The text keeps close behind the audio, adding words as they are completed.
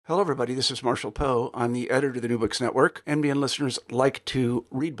Hello, everybody. This is Marshall Poe. I'm the editor of the New Books Network. NBN listeners like to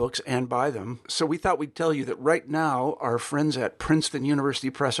read books and buy them. So we thought we'd tell you that right now, our friends at Princeton University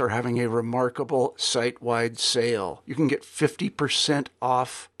Press are having a remarkable site-wide sale. You can get 50%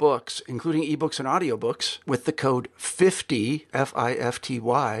 off books, including ebooks and audiobooks, with the code 50,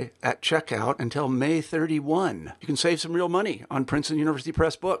 F-I-F-T-Y, at checkout until May 31. You can save some real money on Princeton University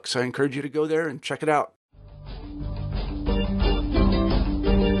Press books. I encourage you to go there and check it out.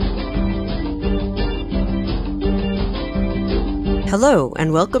 Hello,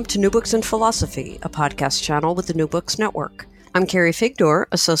 and welcome to New Books in Philosophy, a podcast channel with the New Books Network. I'm Carrie Figdor,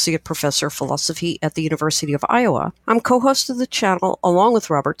 Associate Professor of Philosophy at the University of Iowa. I'm co-host of the channel along with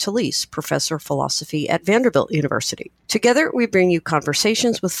Robert Talisse, Professor of Philosophy at Vanderbilt University. Together, we bring you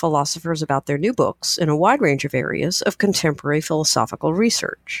conversations with philosophers about their new books in a wide range of areas of contemporary philosophical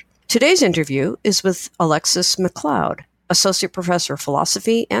research. Today's interview is with Alexis McLeod, Associate Professor of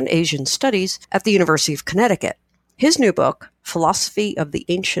Philosophy and Asian Studies at the University of Connecticut. His new book, Philosophy of the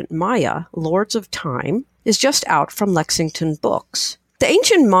Ancient Maya, Lords of Time, is just out from Lexington Books. The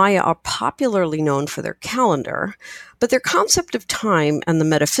ancient Maya are popularly known for their calendar, but their concept of time and the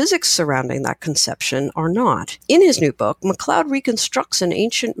metaphysics surrounding that conception are not. In his new book, McLeod reconstructs an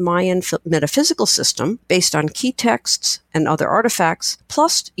ancient Mayan metaphysical system based on key texts and other artifacts,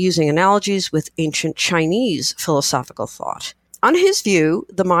 plus using analogies with ancient Chinese philosophical thought. On his view,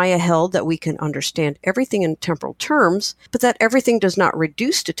 the Maya held that we can understand everything in temporal terms, but that everything does not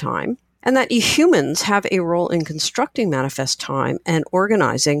reduce to time, and that humans have a role in constructing manifest time and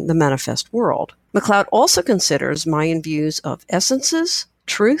organizing the manifest world. McLeod also considers Mayan views of essences,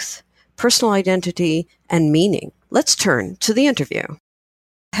 truth, personal identity, and meaning. Let's turn to the interview.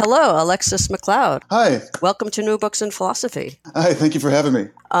 Hello, Alexis McLeod. Hi. Welcome to New Books in Philosophy. Hi, thank you for having me.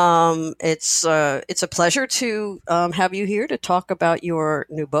 It's a pleasure to have you here to talk about your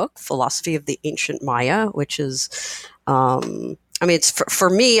new book, Philosophy of the Ancient Maya, which is, it's for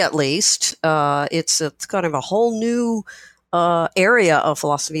me at least, it's kind of a whole new area of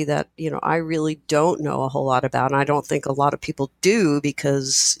philosophy that, I really don't know a whole lot about, and I don't think a lot of people do,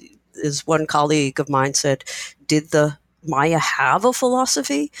 because, as one colleague of mine said, did the Maya have a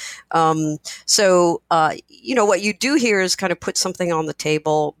philosophy? What you do here is kind of put something on the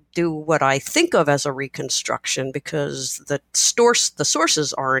table, do what I think of as a reconstruction, because the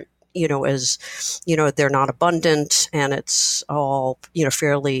sources aren't, they're not abundant, and it's all,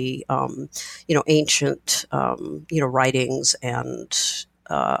 fairly, ancient, writings and,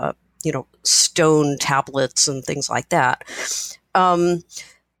 stone tablets and things like that.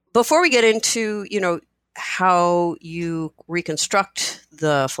 Before we get into, how you reconstruct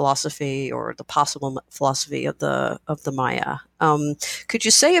the philosophy or the possible philosophy of the Maya. Could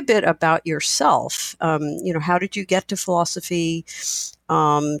you say a bit about yourself? How did you get to philosophy,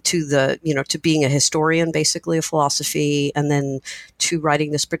 to being a historian, basically, of philosophy, and then to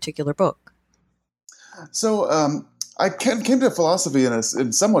writing this particular book? So I came to philosophy in a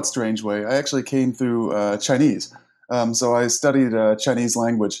somewhat strange way. I actually came through Chinese. So I studied Chinese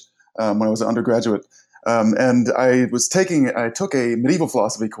language when I was an undergraduate. And I took a medieval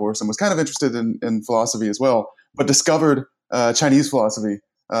philosophy course and was kind of interested in philosophy as well, but discovered Chinese philosophy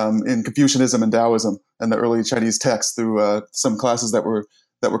in Confucianism and Taoism and the early Chinese texts through some classes that were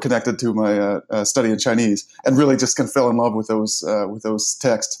connected to my study in Chinese, and really just kind of fell in love with those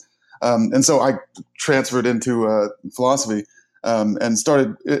texts. And so I transferred into philosophy and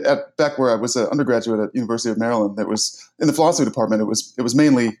started back where I was an undergraduate at University of Maryland. That was in the philosophy department. It was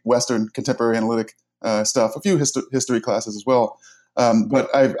mainly Western contemporary analytic stuff, a few history classes as well. But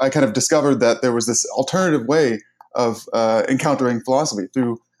I kind of discovered that there was this alternative way of encountering philosophy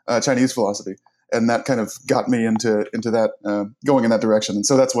through Chinese philosophy, and that kind of got me into that, going in that direction. And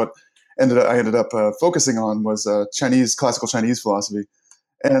so that's what I ended up focusing on was classical Chinese philosophy.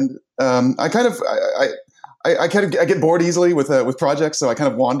 And I get bored easily with projects, so I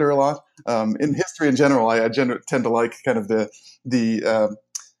kind of wander a lot. In history in general, I tend to like kind of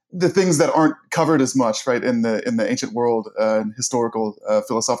the things that aren't covered as much, right, in the ancient world and historical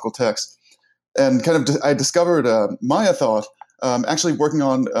philosophical texts. And kind of I discovered Maya thought actually working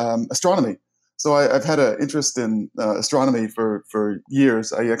on astronomy. So I've had an interest in astronomy for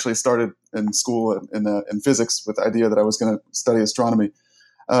years. I actually started in school in physics with the idea that I was going to study astronomy.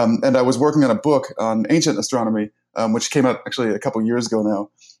 And I was working on a book on ancient astronomy, which came out actually a couple years ago now,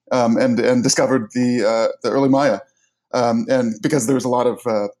 and discovered the early Maya. And because there's a lot of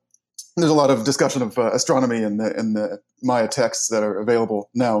discussion of astronomy in the Maya texts that are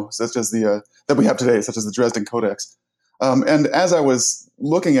available now, such as that we have today, such as the Dresden Codex. And as I was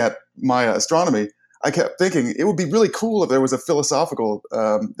looking at Maya astronomy, I kept thinking it would be really cool if there was philosophical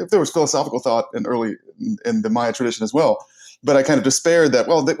thought in the Maya tradition as well. But I kind of despaired that,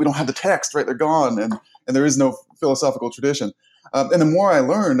 we don't have the text, right? They're gone, and there is no philosophical tradition. And the more I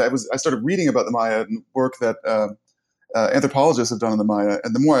learned, I started reading about the Maya and work that anthropologists have done on the Maya.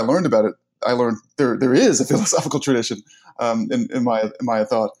 And the more I learned about it, I learned there is a philosophical tradition in Maya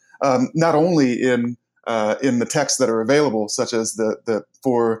thought, not only in the texts that are available, such as the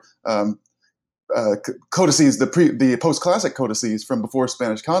four codices, the post-classic codices from before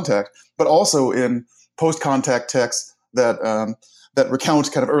Spanish contact, but also in post-contact texts that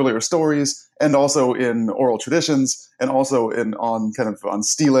recount kind of earlier stories, and also in oral traditions, and also on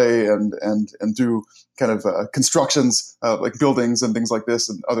stele and through kind of constructions like buildings and things like this,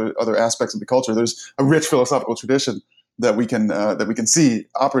 and other aspects of the culture. There's a rich philosophical tradition that we can see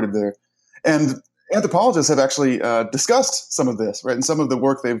operative there, and anthropologists have actually discussed some of this, right? And some of the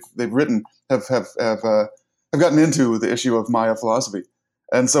work they've written have gotten into the issue of Maya philosophy.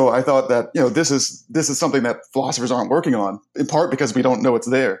 And so I thought that this is something that philosophers aren't working on, in part because we don't know it's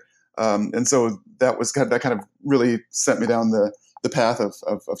there. And so that kind of really sent me down the path of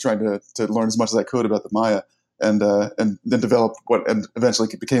trying to learn as much as I could about the Maya, and then develop what and eventually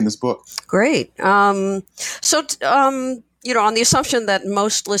became this book. Great. On the assumption that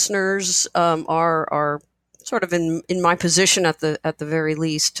most listeners are sort of in my position at the very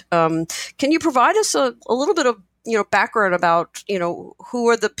least, can you provide us a little bit of background about who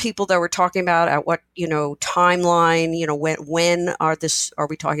are the people that we're talking about, at what timeline, when are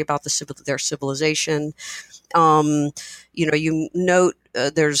we talking about their civilization? You note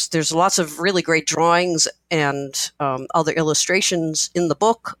there's lots of really great drawings and other illustrations in the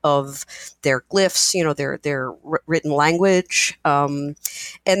book of their glyphs, their written language, and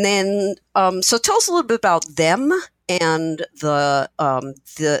then so tell us a little bit about them and the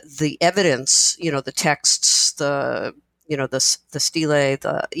evidence, the texts, the stele,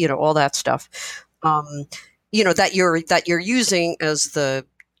 all that stuff, that you're using as the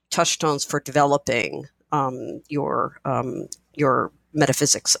touchstones for developing your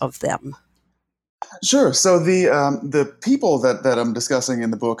metaphysics of them. Sure. So the people that I'm discussing in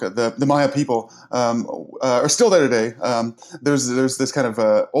the book, the Maya people, are still there today. There's this kind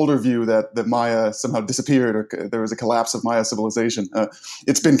of older view that the Maya somehow disappeared, or there was a collapse of Maya civilization.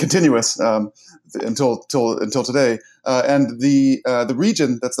 It's been continuous until today, and the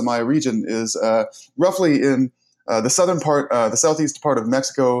region that's the Maya region is roughly in the southern part, the southeast part of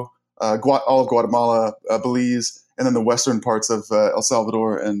Mexico, all of Guatemala, Belize, and then the western parts of El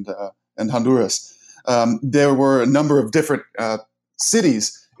Salvador and Honduras. There were a number of different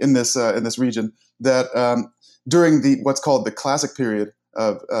cities in this region that during what's called the classic period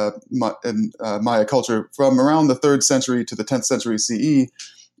of Maya culture, from around the 3rd century to the 10th century CE,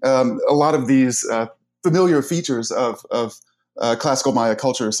 a lot of these familiar features of classical Maya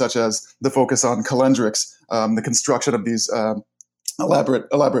culture, such as the focus on calendrics, the construction of these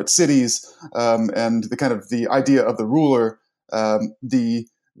elaborate cities, and the idea of the ruler, the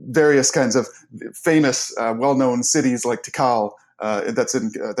various kinds of famous, well-known cities like Tikal,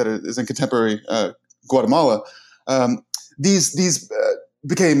 that is in contemporary Guatemala. These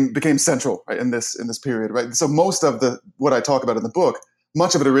became central, right, in this period, right? So most of what I talk about in the book,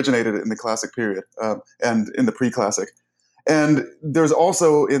 much of it originated in the classic period and in the pre-classic. And there's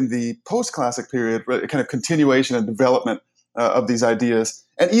also in the post-classic period, right, a kind of continuation and development of these ideas,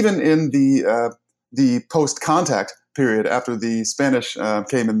 and even in the post-contact period after the Spanish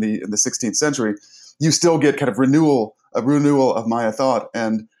came in the 16th century, you still get kind of a renewal of Maya thought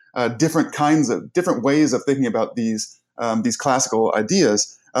and different ways of thinking about these classical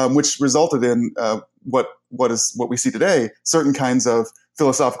ideas, which resulted in what we see today, certain kinds of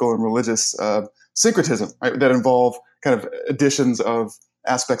philosophical and religious syncretism, right, that involve kind of additions of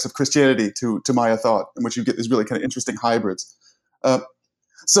aspects of Christianity to Maya thought, in which you get these really kind of interesting hybrids.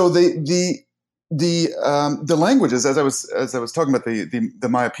 So the languages, as I was talking about the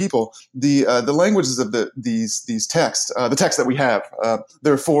Maya people, the languages of these texts, the texts that we have,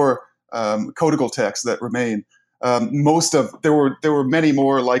 there are 4 codical texts that remain. There were many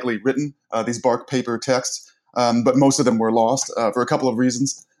more likely written, these bark paper texts, but most of them were lost for a couple of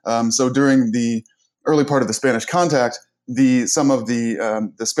reasons. So during the early part of the Spanish contact, some of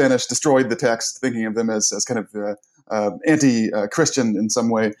the Spanish destroyed the text, thinking of them as kind of anti-Christian in some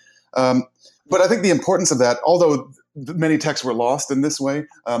way. But I think the importance of that, although many texts were lost in this way,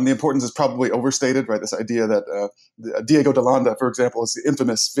 the importance is probably overstated, right? This idea that Diego de Landa, for example, is the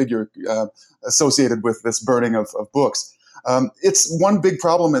infamous figure associated with this burning of books. It's one big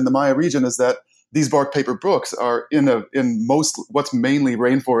problem in the Maya region is that these bark paper books are in most what's mainly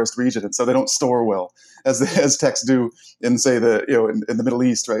rainforest region, and so they don't store well as texts do in, say, in the Middle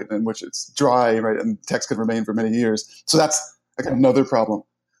East, right, in which it's dry, right, and text can remain for many years. So that's another problem.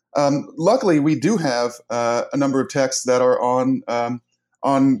 Luckily, we do have a number of texts that are on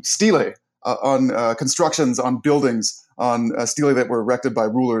stelae, on constructions, on buildings, on stelae that were erected by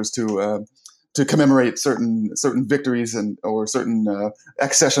rulers to commemorate certain victories or certain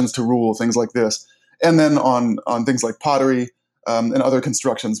accessions to rule, things like this. And then on things like pottery and other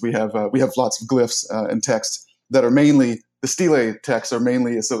constructions, we have lots of glyphs and texts that are mainly, the stelae texts are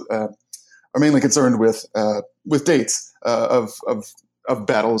mainly concerned with dates of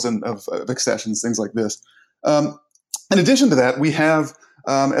battles and of accessions, things like this. In addition to that, we have,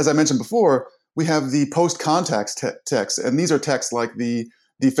 as I mentioned before, we have the post-contact texts, and these are texts like the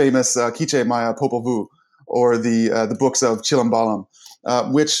famous Quiché Maya Popol Vuh, or the books of Chilambalam,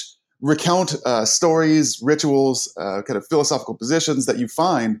 which recount stories, rituals, kind of philosophical positions that you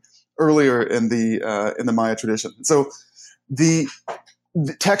find earlier in the Maya tradition. So the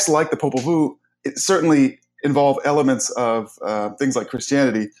texts like the Popol Vuh certainly involve elements of things like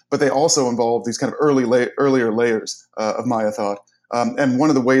Christianity, but they also involve these kind of earlier layers of Maya thought. And one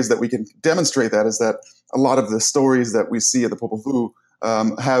of the ways that we can demonstrate that is that a lot of the stories that we see at the Popol Vuh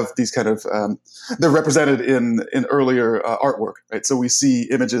have these kind of they're represented in earlier artwork, right? So we see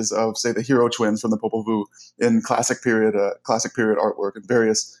images of, say, the hero twins from the Popol Vuh in classic period artwork and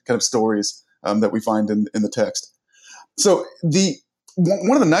various kind of stories that we find in the text. So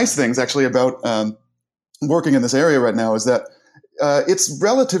one of the nice things actually about working in this area right now is that it's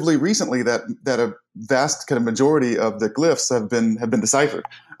relatively recently that a vast kind of majority of the glyphs have been deciphered.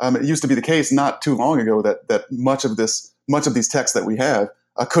 It used to be the case not too long ago that much of these texts that we have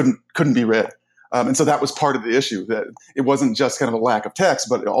couldn't be read, and so that was part of the issue. That it wasn't just kind of a lack of text,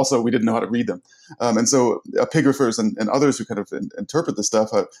 but also we didn't know how to read them. And so epigraphers and others who kind of interpret this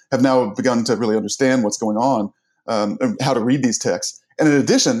stuff have now begun to really understand what's going on and how to read these texts. And in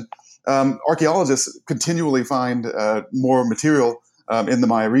addition, archaeologists continually find more material in the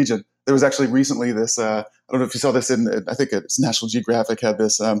Maya region. There was actually recently this. I don't know if you saw this I think it's National Geographic had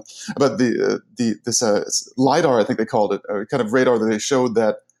this about this LIDAR, I think they called it, a kind of radar that they showed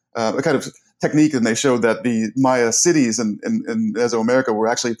that a kind of technique, and they showed that the Maya cities in Mesoamerica were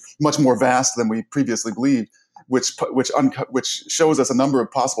actually much more vast than we previously believed, which shows us a number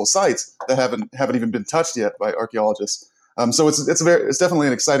of possible sites that haven't even been touched yet by archaeologists. So it's definitely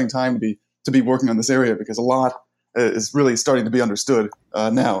an exciting time to be working on this area, because a lot is really starting to be understood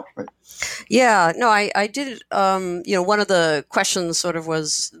now. Right? Yeah, no, I did. One of the questions sort of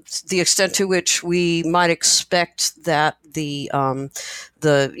was the extent to which we might expect that the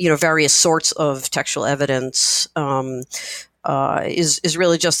various sorts of textual evidence is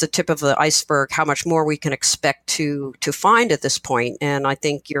really just the tip of the iceberg. How much more we can expect to find at this point, and I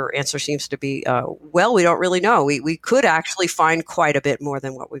think your answer seems to be, well, we don't really know. We could actually find quite a bit more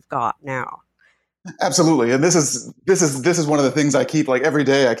than what we've got now. Absolutely, and this is one of the things I keep, like, every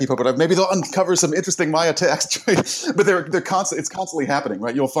day. I keep hoping maybe they'll uncover some interesting Maya text, right? But they're constant. It's constantly happening,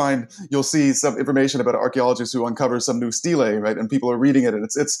 right? You'll see some information about archaeologists who uncover some new stele, right? And people are reading it, and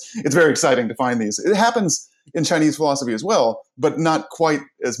it's very exciting to find these. It happens in Chinese philosophy as well, but not quite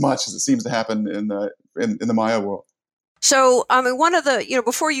as much as it seems to happen in the Maya world. So, one of the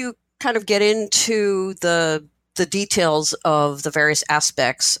before you kind of get into the details of the various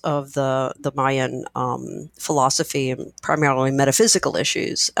aspects of the Mayan philosophy and primarily metaphysical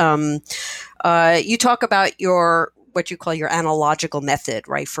issues. You talk about what you call your analogical method,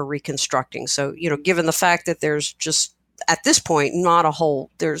 right, for reconstructing. So, given the fact that there's just at this point not a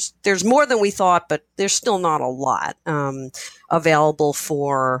whole, there's more than we thought, but there's still not a lot available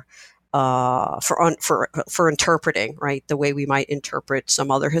for interpreting, right, the way we might interpret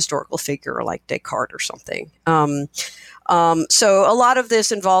some other historical figure like Descartes or something. So a lot of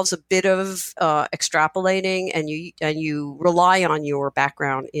this involves a bit of extrapolating, and you rely on your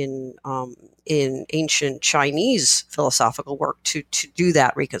background in ancient Chinese philosophical work to do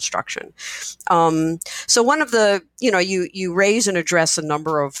that reconstruction. So one of the, you raise and address a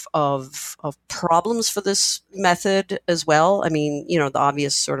number of problems for this method as well. I mean, the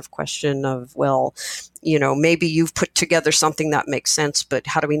obvious sort of question of, well, maybe you've put together something that makes sense, but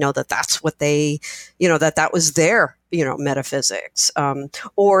how do we know that that's what they, that was their, metaphysics,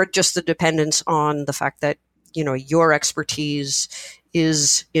 or just the dependence on the fact that, your expertise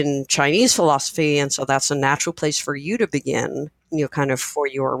is in Chinese philosophy, and so that's a natural place for you to begin, kind of for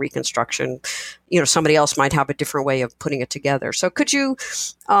your reconstruction. Somebody else might have a different way of putting it together. So could you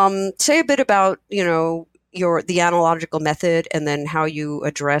say a bit about, the analogical method, and then how you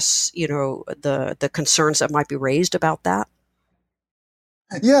address, the concerns that might be raised about that?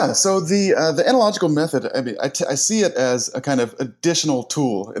 Yeah, so the analogical method, I mean, I see it as a kind of additional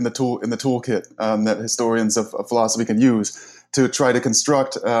tool in the toolkit that historians of philosophy can use to try to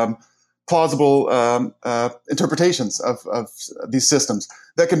construct plausible interpretations of these systems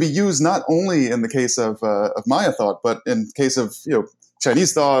that can be used not only in the case of Maya thought, but in case of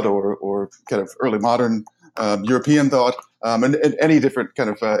Chinese thought or kind of early modern European thought, and any different kind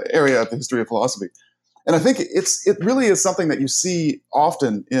of area of the history of philosophy. And I think it really is something that you see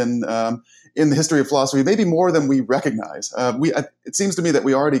often in the history of philosophy, maybe more than we recognize. It seems to me that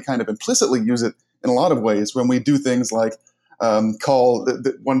we already kind of implicitly use it in a lot of ways when we do things like call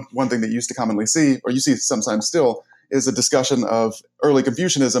one thing that you used to commonly see, or you see sometimes still, is a discussion of early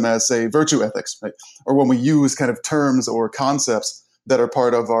Confucianism as, say, virtue ethics, right? Or when we use kind of terms or concepts that are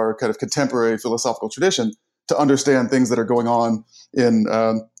part of our kind of contemporary philosophical tradition to understand things that are going on in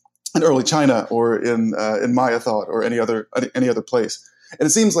early China or in Maya thought or any other place. And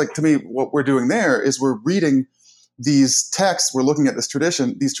it seems like to me what we're doing there is we're reading these texts, we're looking at these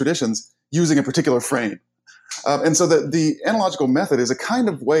traditions using a particular frame. And so the analogical method is a kind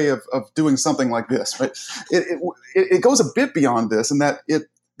of way of doing something like this, right? It goes a bit beyond this in that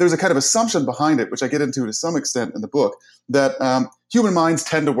there's a kind of assumption behind it, which I get into to some extent in the book, that human minds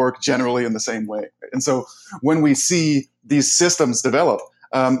tend to work generally in the same way. And so when we see these systems develop,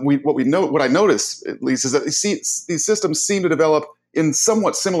 what I notice, at least, is that these systems seem to develop in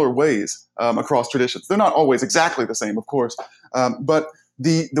somewhat similar ways across traditions. They're not always exactly the same, of course, but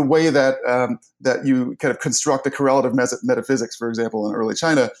the way that you kind of construct a correlative metaphysics, for example, in early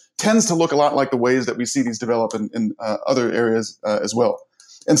China, tends to look a lot like the ways that we see these develop in other areas as well.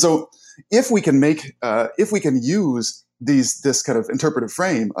 And so, if we can use this kind of interpretive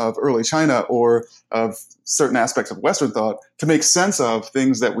frame of early China or of certain aspects of Western thought to make sense of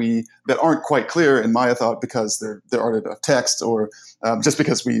things that aren't quite clear in Maya thought because there aren't enough text, or just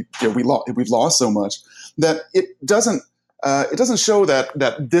because we've lost so much, that it doesn't show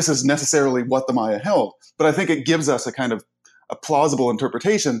that this is necessarily what the Maya held. But I think it gives us a kind of a plausible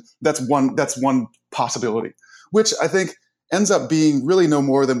interpretation. That's one possibility, which I think ends up being really no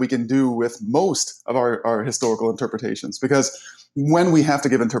more than we can do with most of our historical interpretations. Because when we have to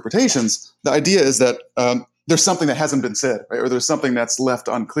give interpretations, the idea is that there's something that hasn't been said, right? Or there's something that's left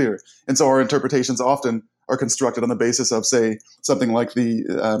unclear. And so our interpretations often are constructed on the basis of, say, something like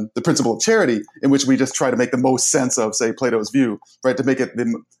the principle of charity, in which we just try to make the most sense of, say, Plato's view, right? To make it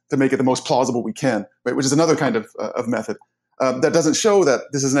the most plausible we can, right? Which is another kind of method that doesn't show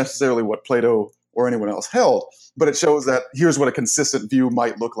that this is necessarily what Plato or anyone else held, but it shows that here's what a consistent view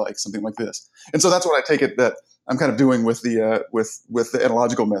might look like, something like this. And so that's what I take it that I'm kind of doing with the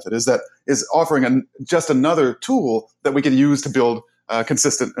analogical method, is offering just another tool that we can use to build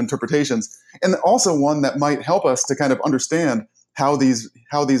consistent interpretations, and also one that might help us to kind of understand how these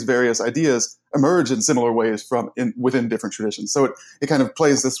various ideas emerge in similar ways within different traditions. So it kind of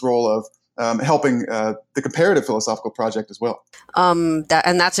plays this role of helping the comparative philosophical project as well. And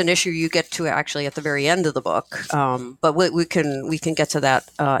that's an issue you get to actually at the very end of the book. But we can get to that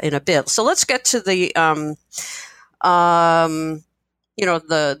in a bit. So let's get to the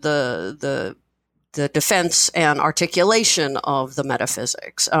the defense and articulation of the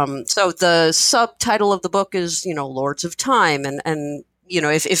metaphysics. So the subtitle of the book is, Lords of Time. And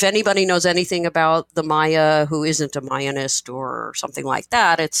if anybody knows anything about the Maya who isn't a Mayanist or something like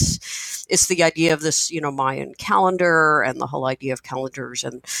that, it's the idea of this, Mayan calendar and the whole idea of calendars.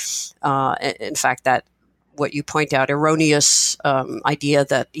 And in fact, that what you point out, erroneous idea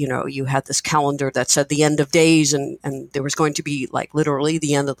that, you had this calendar that said the end of days and there was going to be like literally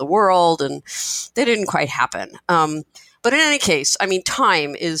the end of the world, and that didn't quite happen. But in any case,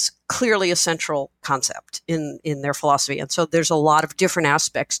 time is clearly a central concept in their philosophy. And so there's a lot of different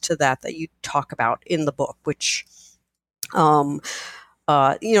aspects to that you talk about in the book, which,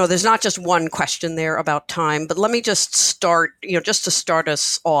 there's not just one question there about time, but let me just start, just to start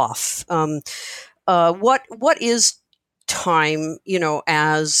us off. What is time,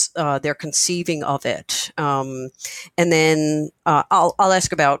 as they're conceiving of it? And then I'll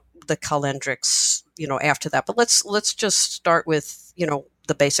ask about the calendrics, after that. But let's just start with,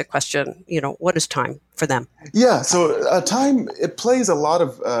 the basic question, what is time for them? Yeah, so time, it plays a lot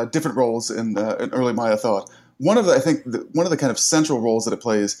of different roles in early Maya thought. One of the kind of central roles that it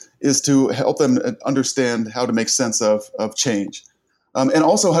plays is to help them understand how to make sense of change. And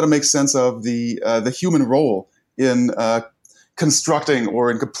also how to make sense of the human role in constructing or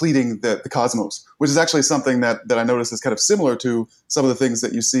in completing the cosmos, which is actually something that I notice is kind of similar to some of the things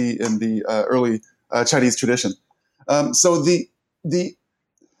that you see in the early Chinese tradition. So the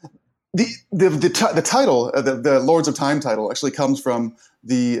title, the Lords of Time title, actually comes from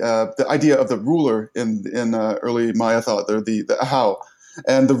the idea of the ruler in early Maya thought, the ahau,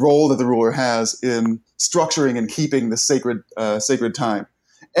 and the role that the ruler has in structuring and keeping the sacred time.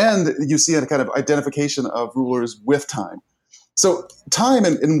 And you see a kind of identification of rulers with time. So time,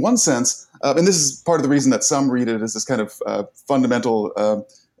 in one sense, and this is part of the reason that some read it as this kind of fundamental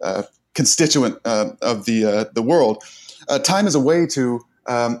constituent of the world. Time is a way to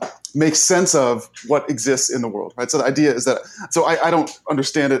make sense of what exists in the world, right? So the idea is that, so I don't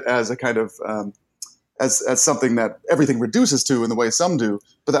understand it as a kind of as something that everything reduces to in the way some do,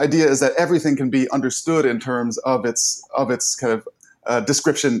 but the idea is that everything can be understood in terms of its kind of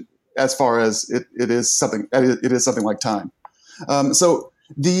description as far as it is something like time. So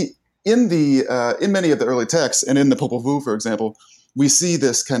in many of the early texts and in the Popol Vuh, for example, we see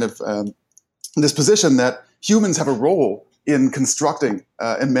this kind of this position that humans have a role in constructing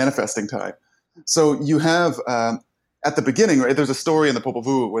and manifesting time. So you have at the beginning, right? There's a story in the Popol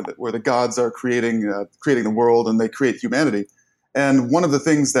Vuh where the gods are creating the world and they create humanity. And one of the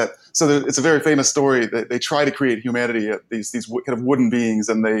things it's a very famous story that they try to create humanity, these kind of wooden beings,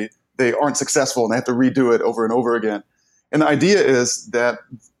 and they aren't successful and they have to redo it over and over again. And the idea is that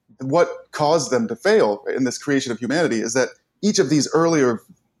what caused them to fail in this creation of humanity is that each of these earlier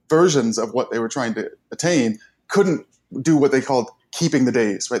versions of what they were trying to attain couldn't do what they called keeping the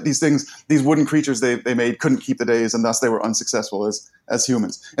days, right? These wooden creatures they made couldn't keep the days, and thus they were unsuccessful as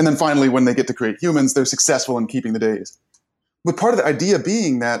humans. And then finally, when they get to create humans, they're successful in keeping the days. But part of the idea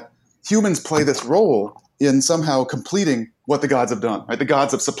being that humans play this role in somehow completing what the gods have done, right? The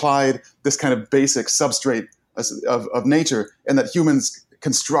gods have supplied this kind of basic substrate of nature, and that humans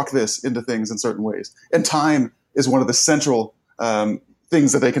construct this into things in certain ways. And time is one of the central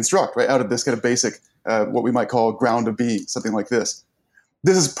things that they construct, right, out of this kind of basic, what we might call ground of being, something like this.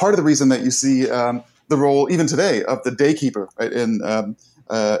 This is part of the reason that you see the role, even today, of the daykeeper, right, in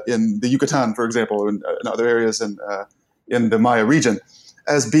the Yucatan, for example, and in other areas in the Maya region,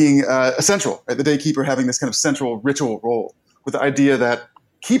 as being essential, right? The daykeeper having this kind of central ritual role, with the idea that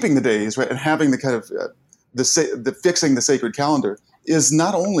keeping the days, right, and having the kind of the fixing the sacred calendar is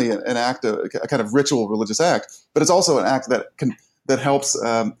not only an act, a kind of ritual religious act, but it's also an act that helps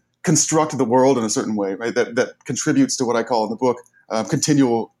construct the world in a certain way, right? That contributes to what I call in the book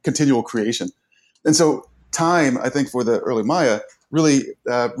continual creation. And so time, I think, for the early Maya really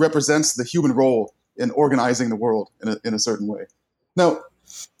represents the human role in organizing the world in a certain way. Now,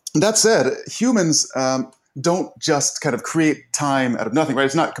 that said, humans don't just kind of create time out of nothing, right?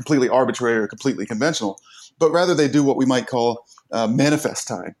 It's not completely arbitrary or completely conventional, but rather they do what we might call manifest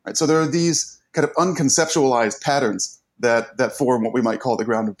time, right? So there are these kind of unconceptualized patterns that form what we might call the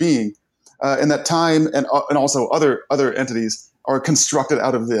ground of being, and that time and also other entaties are constructed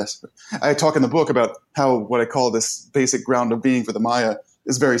out of this. I talk in the book about how what I call this basic ground of being for the Maya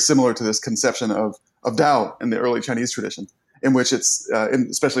is very similar to this conception of Tao in the early Chinese tradition, in which it's,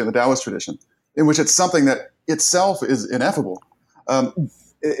 especially in the Taoist tradition, in which it's something that itself is ineffable, but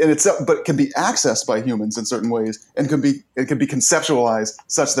can be accessed by humans in certain ways, and it can be conceptualized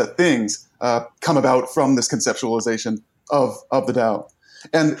such that things come about from this conceptualization of the Tao.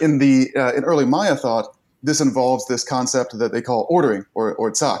 And in early Maya thought, this involves this concept that they call ordering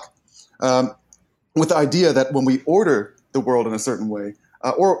or tsak, with the idea that when we order the world in a certain way,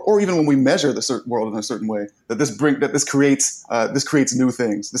 or even when we measure the world in a certain way, that this creates new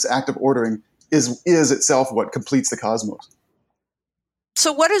things. This act of ordering is itself what completes the cosmos.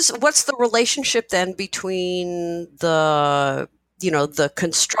 So what's the relationship then between the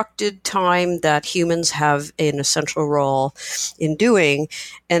constructed time that humans have an essential role in doing,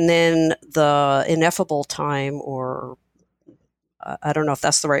 and then the ineffable time, or I don't know if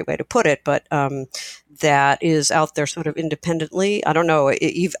that's the right way to put it, but that is out there sort of independently. I don't know.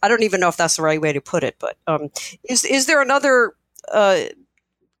 I don't even know if that's the right way to put it, but is there another,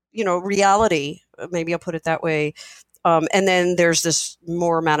 reality? Maybe I'll put it that way. And then there's this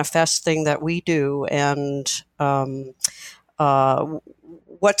more manifest thing that we do, and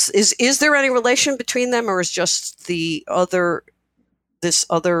is there any relation between them, or is just this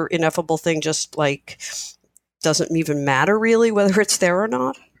other ineffable thing just like doesn't even matter really whether it's there or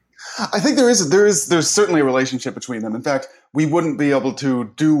not? I think there's certainly a relationship between them. In fact, we wouldn't be able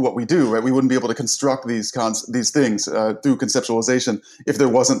to do what we do, right? We wouldn't be able to construct these things through conceptualization if there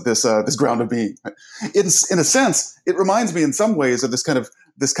wasn't this ground of being. Right? In a sense, it reminds me in some ways of this kind of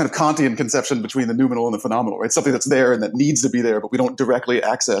Kantian conception between the noumenal and the phenomenal, right? Something that's there and that needs to be there, but we don't directly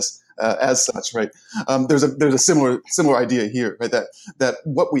access as such, right? There's a similar idea here, right? That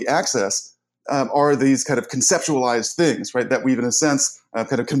what we access are these kind of conceptualized things, right, that we've in a sense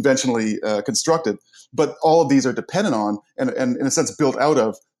kind of conventionally constructed. But all of these are dependent on and in a sense built out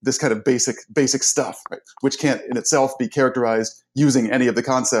of this kind of basic stuff, right, which can't in itself be characterized using any of the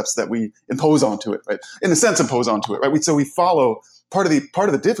concepts that we impose onto it, right? In a sense, impose onto it, right? So we follow part of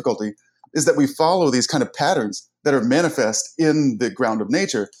the difficulty is that we follow these kind of patterns that are manifest in the ground of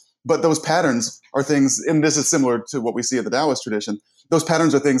nature. But those patterns are things, and this is similar to what we see in the Taoist tradition, those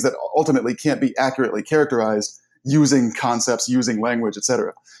patterns are things that ultimately can't be accurately characterized using concepts, using language,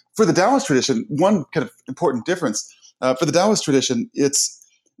 etc. For the Taoist tradition, one kind of important difference, for the Taoist tradition, it's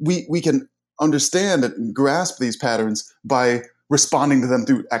we can understand and grasp these patterns by responding to them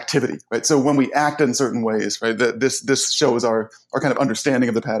through activity, right? So when we act in certain ways, right, this shows our kind of understanding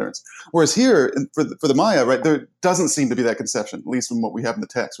of the patterns. Whereas here, for the Maya, right, there doesn't seem to be that conception, at least from what we have in the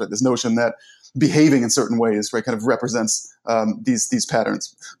text, right? This notion that behaving in certain ways, right, kind of represents these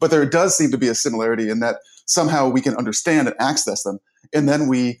patterns. But there does seem to be a similarity in that somehow we can understand and access them, and then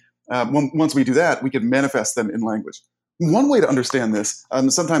once we do that, we can manifest them in language. One way to understand this,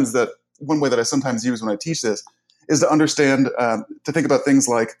 one way that I sometimes use when I teach this, is to understand, to think about things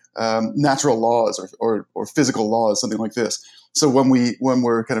like natural laws or physical laws, something like this. So when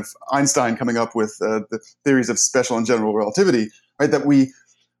we're kind of Einstein coming up with the theories of special and general relativity, right, that we're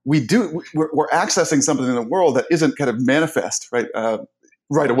accessing something in the world that isn't kind of manifest, right,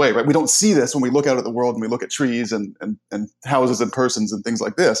 right away, right? We don't see this when we look out at the world and we look at trees and houses and persons and things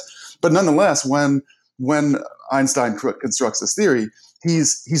like this. But nonetheless, when Einstein constructs this theory,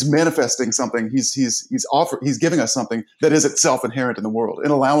 he's manifesting something. He's giving us something that is itself inherent in the world,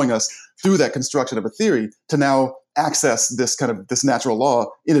 and allowing us through that construction of a theory to now access this natural law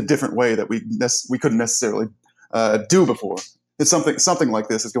in a different way that we couldn't necessarily do before. It's something like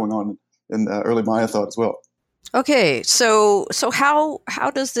this is going on in early Maya thought as well. Okay, so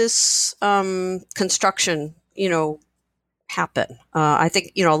how does this construction, happen? I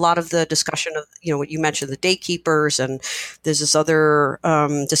think, a lot of the discussion of, what you mentioned, the daykeepers, and there's this other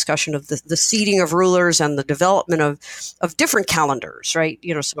discussion of the seating of rulers and the development of different calendars, right?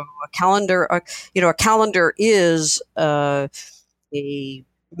 So a calendar is a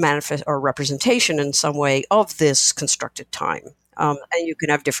manifest or representation in some way of this constructed time. And you can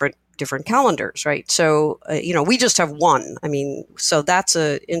have different calendars, right? So, we just have one. So that's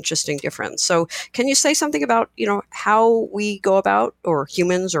an interesting difference. So can you say something about, how we go about, or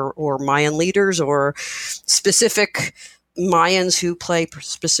humans or Mayan leaders or specific Mayans who play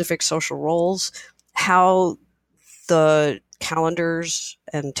specific social roles, how the calendars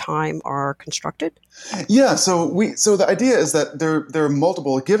and time are constructed? Yeah, so the idea is that there are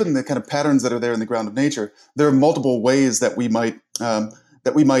multiple, given the kind of patterns that are there in the ground of nature, there are multiple ways that we might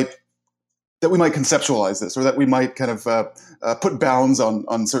conceptualize this, or that we might kind of put bounds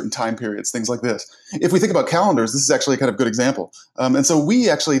on certain time periods, things like this. If we think about calendars, this is actually a kind of good example. And so we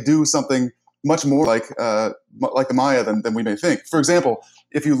actually do something much more like the Maya than we may think. For example,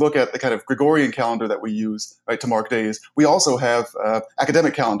 if you look at the kind of Gregorian calendar that we use, right, to mark days, we also have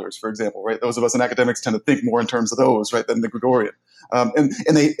academic calendars, for example, right? Those of us in academics tend to think more in terms of those, right, than the Gregorian. And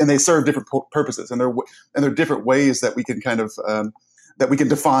they serve different purposes, and there are different ways that we can kind of that we can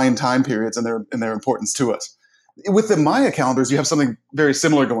define time periods and their importance to us. With the Maya calendars, you have something very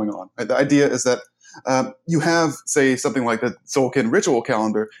similar going on. Right? The idea is that you have, say, something like the Tzolk'in ritual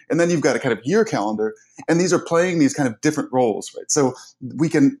calendar, and then you've got a kind of year calendar, and these are playing these kind of different roles, right? So we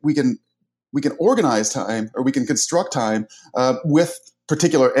can organize time, or we can construct time with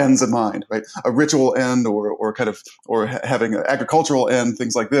particular ends in mind, right? A ritual end, or having an agricultural end,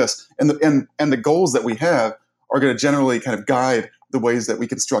 things like this, and the goals that we have are going to generally kind of guide the ways that we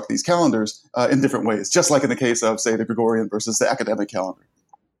construct these calendars in different ways, just like in the case of, say, the Gregorian versus the academic calendar.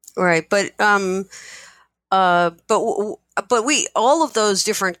 Right, but we, all of those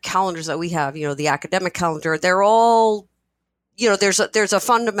different calendars that we have, the academic calendar, they're all, there's a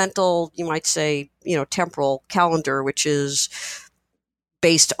fundamental, you might say, temporal calendar, which is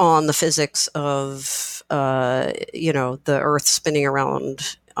based on the physics of, the Earth spinning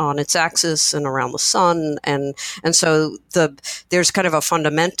around on its axis and around the sun, and so there's kind of a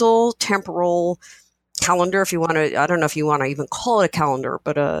fundamental temporal calendar, if you want to. I don't know if you want to even call it a calendar,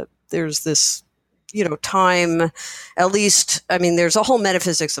 but there's this, time. At least, there's a whole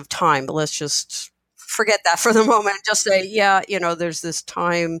metaphysics of time, but let's just forget that for the moment. Just say, there's this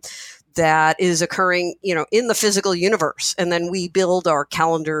time that is occurring, in the physical universe. And then we build our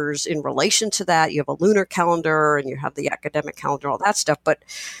calendars in relation to that. You have a lunar calendar and you have the academic calendar, all that stuff. But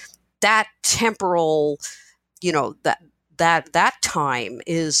that temporal, that time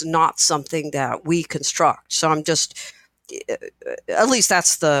is not something that we construct. So I'm just, at least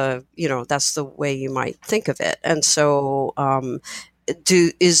that's the way you might think of it. And so,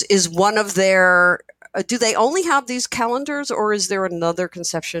 is one of their do they only have these calendars, or is there another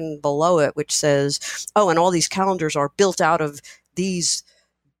conception below it which says, oh, and all these calendars are built out of this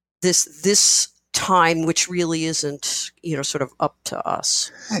time, which really isn't, sort of up to us?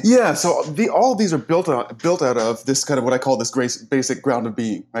 Yeah, so all of these are built out of this kind of what I call this basic ground of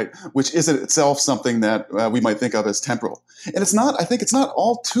being, right? Which is in itself something that we might think of as temporal, and it's not. I think it's not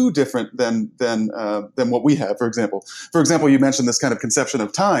all too different than what we have. For example, you mentioned this kind of conception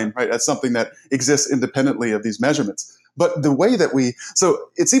of time, right, as something that exists independently of these measurements. But the way that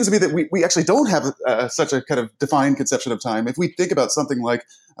it seems to me that we actually don't have such a kind of defined conception of time. If we think about something like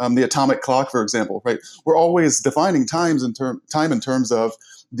the atomic clock, for example, right, we're always defining time in terms of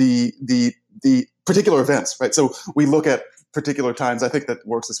the particular events, right? So we look at particular times. I think that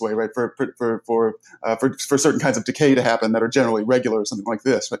works this way, right? For certain kinds of decay to happen that are generally regular or something like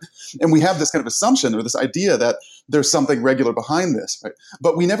this, right? And we have this kind of assumption or this idea that there's something regular behind this, right?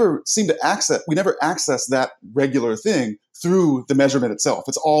 But we never access that regular thing through the measurement itself.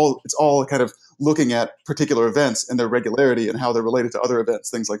 It's all kind of looking at particular events and their regularity and how they're related to other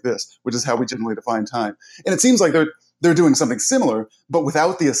events, things like this, which is how we generally define time. And it seems like they're doing something similar, but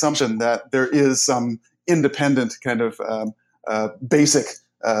without the assumption that there is some independent kind of basic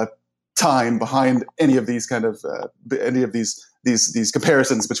time behind any of these kind of these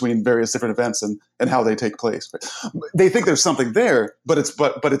comparisons between various different events and how they take place. They think there's something there, but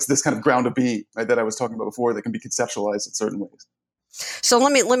it's this kind of ground of being, right, that I was talking about before, that can be conceptualized in certain ways. So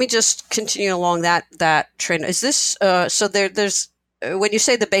let me just continue along that trend. Is this so? There's when you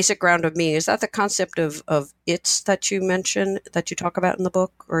say the basic ground of being, is that the concept of its that you mention, that you talk about in the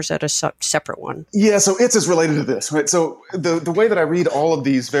book, or is that a separate one? Yeah, so its is related to this, right? So the way that I read all of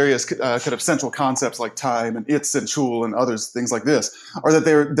these various kind of central concepts like time and its and chul and others, things like this, are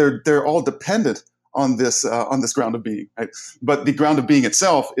that they're all dependent on this ground of being, right? But the ground of being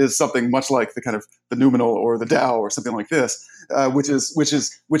itself is something much like the kind of the noumenal or the Tao or something like this,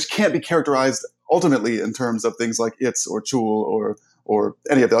 which can't be characterized ultimately in terms of things like its or chul or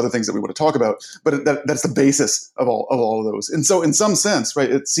any of the other things that we want to talk about, but that's the basis of all of those. And so, in some sense, right,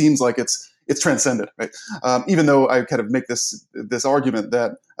 it seems like it's transcendent, right? Even though I kind of make this argument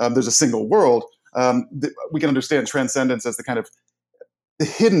that there's a single world, we can understand transcendence as the kind of the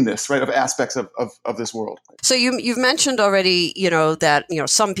hiddenness, right, of aspects of this world. So you've mentioned already, that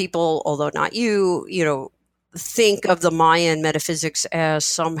some people, although not you, think of the Mayan metaphysics as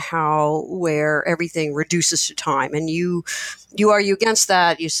somehow where everything reduces to time, and you argue against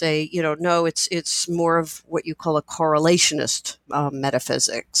that. You say, no, it's more of what you call a correlationist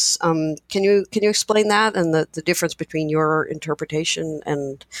metaphysics. Can you explain that and the difference between your interpretation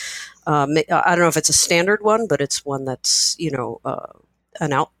and I don't know if it's a standard one, but it's one that's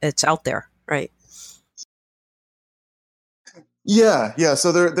it's out there, right? Yeah.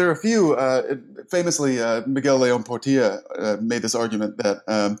 So there are a few. Famously, Miguel León Portilla made this argument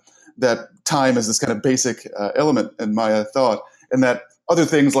that time is this kind of basic element in Maya thought, and that other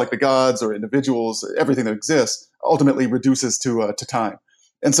things like the gods or individuals, everything that exists, ultimately reduces to time.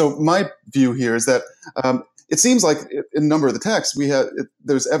 And so my view here is that it seems like in a number of the texts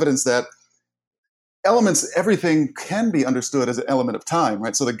there's evidence that everything can be understood as an element of time,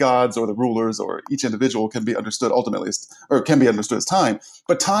 right? So the gods or the rulers or each individual can be understood as time,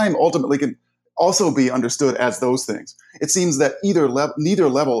 but time ultimately can also be understood as those things. It seems that neither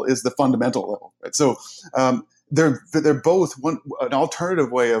level is the fundamental level, right? So they're both an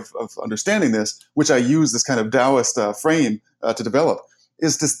alternative way of understanding this, which I use this kind of Taoist frame to develop,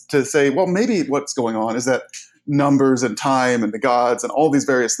 is to say, well, maybe what's going on is that numbers and time and the gods and all these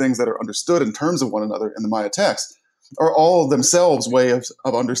various things that are understood in terms of one another in the Maya text are all themselves way of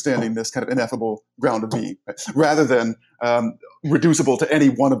understanding this kind of ineffable ground of being, right? Rather than reducible to any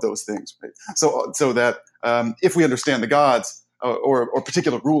one of those things, right? So that if we understand the gods or a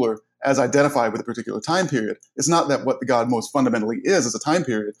particular ruler as identified with a particular time period, it's not that what the god most fundamentally is a time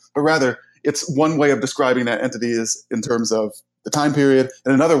period, but rather it's one way of describing that entity is in terms of the time period,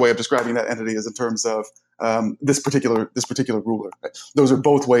 and another way of describing that entity is in terms of this particular ruler. Right? Those are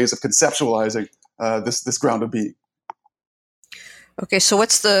both ways of conceptualizing this ground of being. Okay, so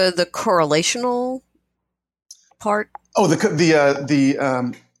what's the correlational part? Oh, the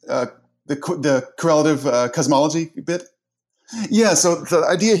correlative cosmology bit. Yeah. So the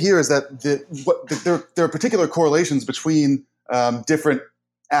idea here is that there are particular correlations between different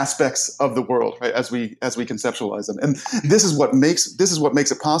aspects of the world, right, as we conceptualize them, and this is what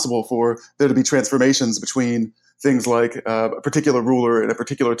makes it possible for there to be transformations between things like a particular ruler in a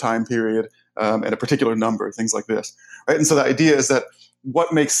particular time period and a particular number, things like this, right? And so the idea is that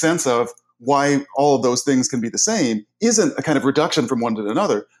what makes sense of why all of those things can be the same isn't a kind of reduction from one to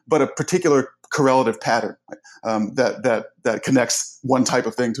another, but a particular correlative pattern, right? that connects one type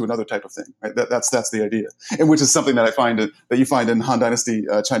of thing to another type of thing. Right? That's the idea, and which is something that I find that you find in Han Dynasty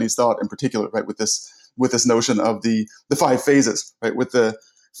Chinese thought in particular, right? With this notion of the 5 phases, right? With the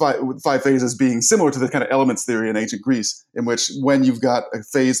five phases being similar to the kind of elements theory in ancient Greece, in which when you've got a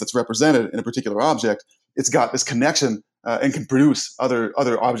phase that's represented in a particular object, it's got this connection and can produce other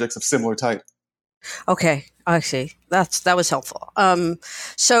objects of similar type. Okay, I see. That was helpful.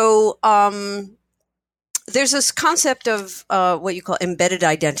 There's this concept of what you call embedded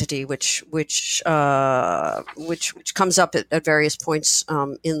identity, which comes up at various points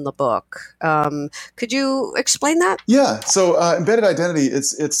in the book. Could you explain that? Yeah. So embedded identity,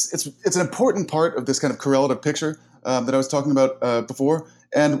 it's an important part of this kind of correlative picture that I was talking about before.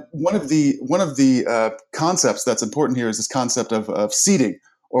 And one of the concepts that's important here is this concept of seeding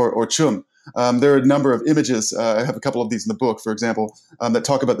or chum. There are a number of images. I have a couple of these in the book, for example, that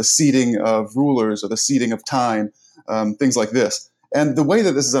talk about the seeding of rulers or the seeding of time, things like this. And the way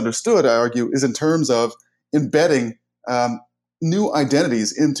that this is understood, I argue, is in terms of embedding new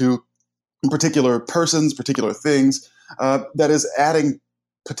identities into particular persons, particular things, that is adding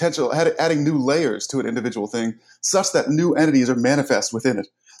new layers to an individual thing, such that new entities are manifest within it.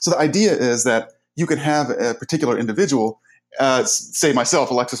 So the idea is that you can have a particular individual, say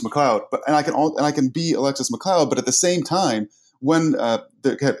myself, Alexis McLeod, and I can be Alexis McLeod, but at the same time, when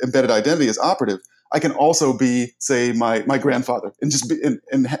the embedded identity is operative, I can also be, say, my grandfather, and just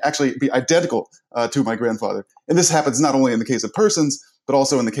actually be identical to my grandfather. And this happens not only in the case of persons, but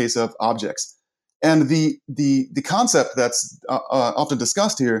also in the case of objects. And the concept that's often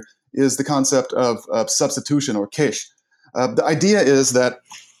discussed here is the concept of substitution or kish. The idea is that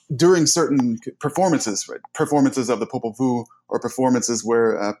during certain performances, right, performances of the Popol Vuh, or performances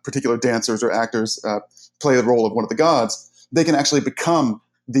where particular dancers or actors play the role of one of the gods, they can actually become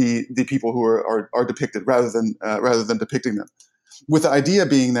the people who are depicted rather than depicting them. With the idea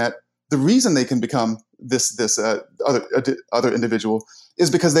being that the reason they can become this other individual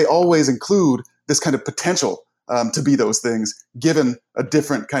is because they always include this kind of potential to be those things, given a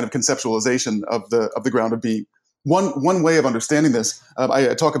different kind of conceptualization of the ground of being. One way of understanding this,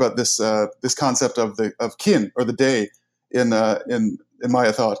 I talk about this concept of kin, or the day, in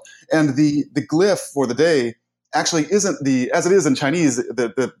Maya thought, and the glyph for the day actually isn't as it is in Chinese.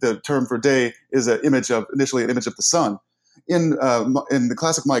 The term for day is initially an image of the sun. In the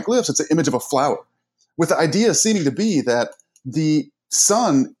classic Maya glyphs, it's an image of a flower, with the idea seeming to be that the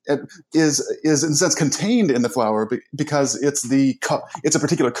sun is in a sense contained in the flower because it's a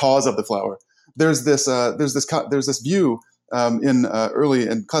particular cause of the flower. There's this view early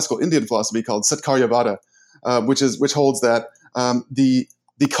in classical Indian philosophy called Satkaryavada, which holds that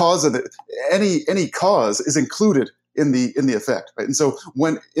the cause of any cause is included in the effect, right? And so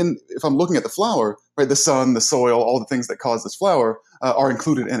if I'm looking at the flower, right, the sun, the soil, all the things that cause this flower are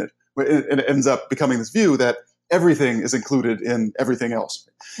included in it. Right? And it ends up becoming this view that everything is included in everything else.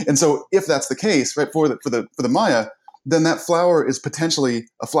 And so if that's the case, right, for the Maya, then that flower is potentially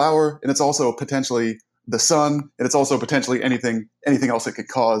a flower, and it's also potentially the sun, and it's also potentially anything else it could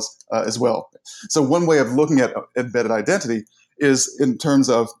cause as well. So one way of looking at embedded identity is in terms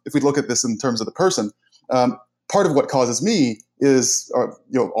of, if we look at this in terms of the person, part of what causes me is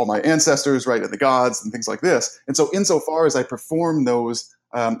all my ancestors, right, and the gods and things like this. And so insofar as I perform those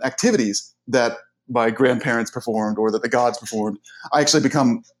activities that my grandparents performed or that the gods performed, I actually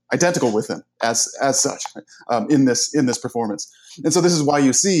become identical with them as such in this performance. And so this is why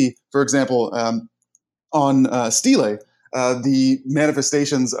you see, for example, on stelae, the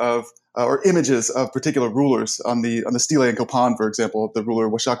manifestations of or images of particular rulers on the stelae in Copan, for example, of the ruler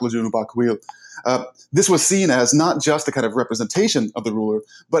Washak-Lujunu Bakuil. This was seen as not just a kind of representation of the ruler,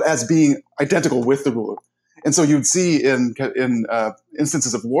 but as being identical with the ruler. And so you'd see in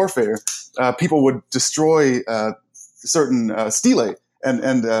instances of warfare, people would destroy certain stelae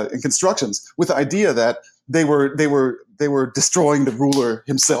and constructions with the idea that they were destroying the ruler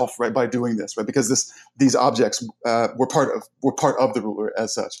himself, right, by doing this, right, because these objects were part of the ruler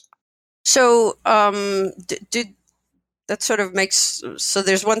as such. So did that sort of makes, so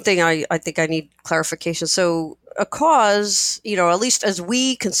there's one thing I think I need clarification. So a cause, at least as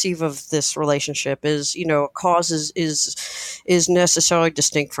we conceive of this relationship, is, a cause is necessarily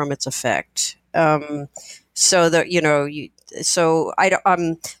distinct from its effect. So that, So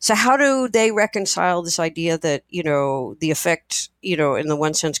so how do they reconcile this idea that, the effect, in the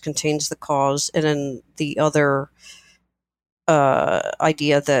one sense contains the cause, and in the other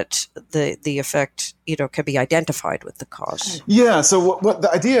idea that the effect, can be identified with the cause? Yeah. So what the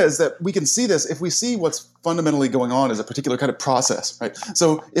idea is that we can see this if we see what's fundamentally going on as a particular kind of process, right?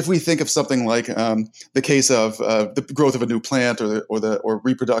 So if we think of something like the case of the growth of a new plant, or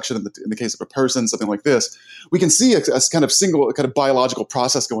reproduction in the case of a person, something like this, we can see a kind of single kind of biological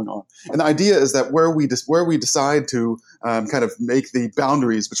process going on. And the idea is that where we decide to kind of make the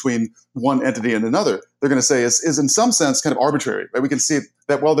boundaries between one entity and another, they're going to say is in some sense kind of arbitrary, right? We can see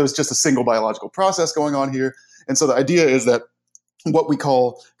that, well, there's just a single biological process going on here. And so the idea is that what we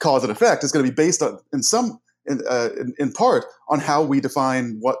call cause and effect is going to be based on, in part, on how we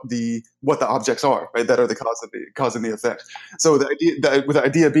define what the objects are, right? That are the causing the effect. So with the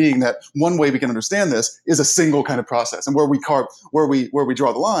idea being that one way we can understand this is a single kind of process, and where we draw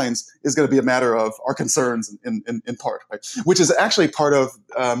the lines is going to be a matter of our concerns in part, right? Which is actually part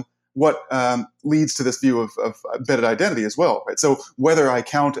of what leads to this view of embedded identity as well, right? So whether I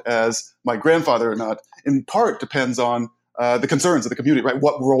count as my grandfather or not, in part depends on the concerns of the community, right?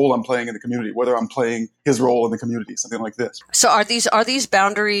 What role I'm playing in the community, whether I'm playing his role in the community, something like this. So are these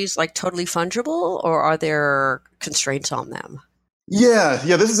boundaries like totally fungible, or are there constraints on them? Yeah.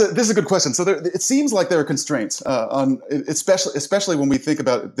 This is a good question. So it seems like there are constraints on, especially when we think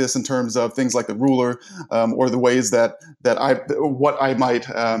about this in terms of things like the ruler, or the ways that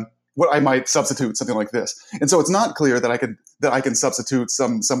what I might substitute, something like this. And so it's not clear that I can substitute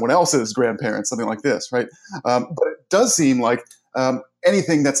someone else's grandparents, something like this, right? But it does seem like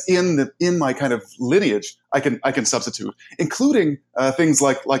anything that's in my kind of lineage, I can substitute, including things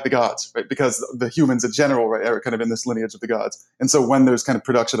like the gods, right? Because the humans in general, right, are kind of in this lineage of the gods. And so when there's kind of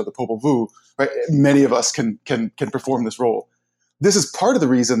production of the Popol Vuh, right, many of us can perform this role. This is part of the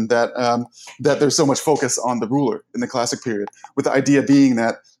reason that there's so much focus on the ruler in the classic period, with the idea being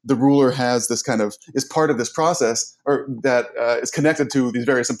that the ruler has this kind of is part of this process, or that is connected to these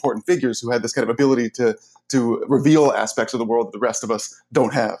various important figures who had this kind of ability to reveal aspects of the world that the rest of us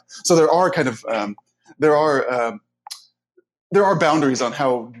don't have. So there are kind of there are boundaries on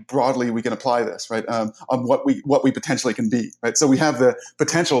how broadly we can apply this, right? On what we potentially can be, right? So we have the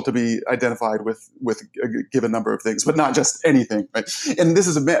potential to be identified with a given number of things, but not just anything, right? And this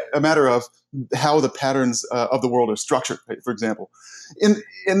is a matter of how the patterns of the world are structured, right? For example, in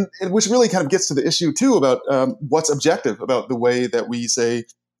which really kind of gets to the issue too about what's objective about the way that we say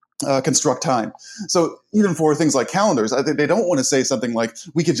construct time. So even for things like calendars, I think they don't want to say something like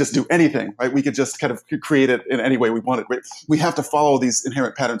we could just do anything, right? We could just kind of create it in any way we want it. Right? We have to follow these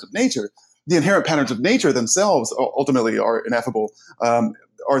inherent patterns of nature. The inherent patterns of nature themselves ultimately are ineffable,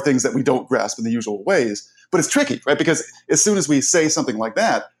 are things that we don't grasp in the usual ways. But it's tricky, right? Because as soon as we say something like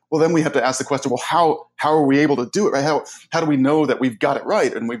that, well, then we have to ask the question, well, how are we able to do it, right? How do we know that we've got it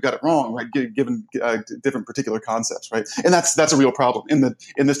right and we've got it wrong, right? Given different particular concepts, right? And that's a real problem in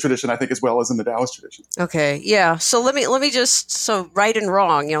this tradition, I think, as well as in the Taoist tradition. Okay, yeah. So let me just right and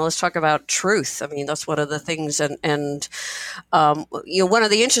wrong. Let's talk about truth. I mean, that's one of the things, and one of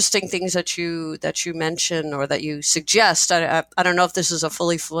the interesting things that you mention or that you suggest. I don't know if this is a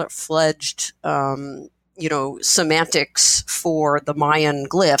fully fledged semantics for the Mayan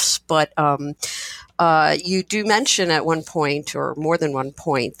glyphs, but you do mention at one point, or more than one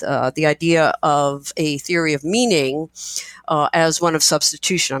point, the idea of a theory of meaning as one of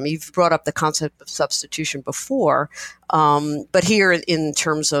substitution. I mean, you've brought up the concept of substitution before, but here in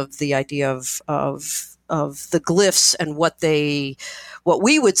terms of the idea of the glyphs and what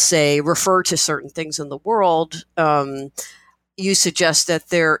we would say refer to certain things in the world. You suggest that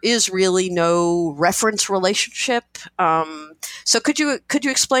there is really no reference relationship. So could you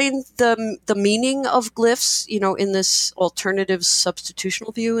explain the meaning of glyphs, in this alternative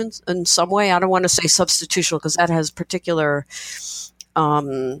substitutional view in some way? I don't want to say substitutional because that has particular,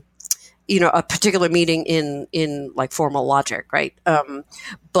 a particular meaning in like formal logic, right?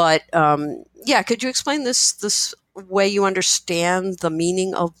 Could you explain this way you understand the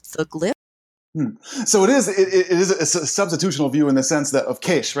meaning of the glyph? So it is a substitutional view in the sense that of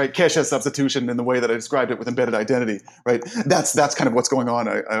Kesh, right? Kesh has substitution in the way that I described it with embedded identity, right? That's kind of what's going on,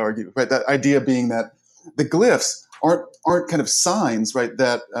 I argue, right? That idea being that the glyphs aren't kind of signs, right?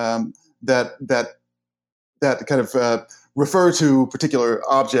 That kind of refer to particular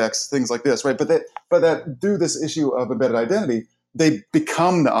objects, things like this, right? But that through this issue of embedded identity, they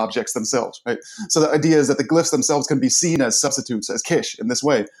become the objects themselves, right? So the idea is that the glyphs themselves can be seen as substitutes, as Kish in this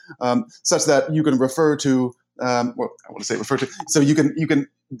way, such that you can refer to, so you can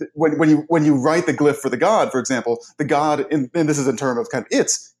when you write the glyph for the god, for example, the god, and this is in terms of kind of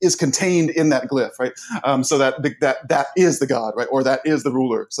is contained in that glyph, right? So that is the god, right? Or that is the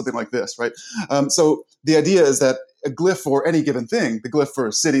ruler, something like this, right? So the idea is that a glyph for any given thing, the glyph for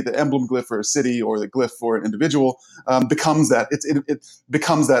a city, the emblem glyph for a city, or the glyph for an individual, becomes that. It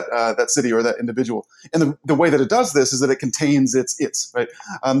becomes that city or that individual. And the way that it does this is that it contains its right.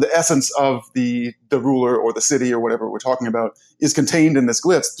 The essence of the ruler or the city or whatever we're talking about is contained in this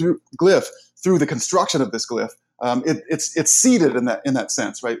glyph through the construction of this glyph. It's seated in that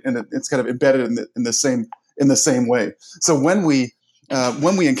sense, right? And it's kind of embedded in the same way. So when we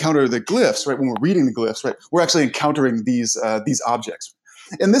encounter the glyphs, right, when we're reading the glyphs, right, we're actually encountering these objects.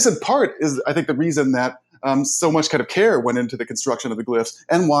 And this, in part, is, I think, the reason that so much kind of care went into the construction of the glyphs,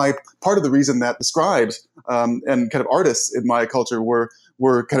 and why part of the reason that the scribes and kind of artists in Maya culture were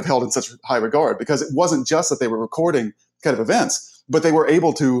kind of held in such high regard, because it wasn't just that they were recording kind of events, but they were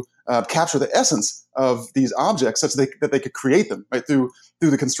able to capture the essence of these objects such that they could create them, right, through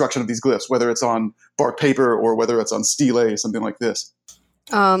the construction of these glyphs, whether it's on bark paper or whether it's on stelae, something like this.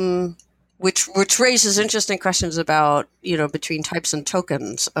 Which raises interesting questions about, between types and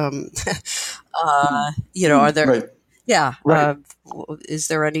tokens. Are there, right. Yeah. Right. Is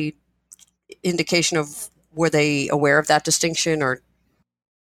there any indication of, were they aware of that distinction, or?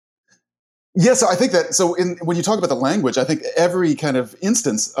 Yeah, so I think that, when you talk about the language, I think every kind of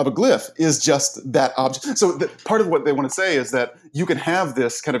instance of a glyph is just that object. So part of what they want to say is that you can have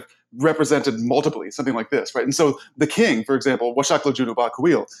this kind of represented multiply, something like this, right? And so the king, for example, Washakla Junuba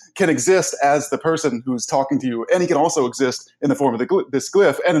Kuil, can exist as the person who's talking to you, and he can also exist in the form of this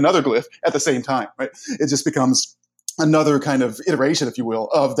glyph and another glyph at the same time, right? It just becomes another kind of iteration, if you will,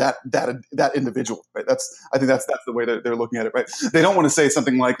 of that individual, right? I think that's the way that they're looking at it, right? They don't want to say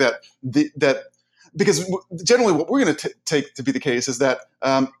something like that, because generally what we're going to take to be the case is that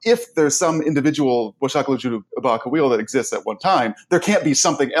if there's some individual Washakla Junuba Kuil that exists at one time, there can't be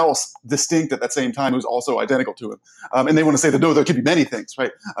something else distinct at that same time who's also identical to him. And they want to say that, no, there could be many things,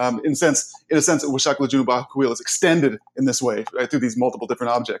 right? In a sense, Washakla Junuba Kuil is extended in this way, right, through these multiple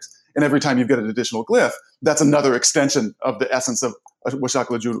different objects. And every time you get an additional glyph, that's another extension of the essence of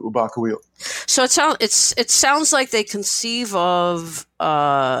Washakla Junuba Kuil. So it sounds like they conceive of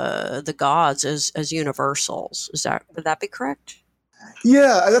the gods as universals. Would that be correct?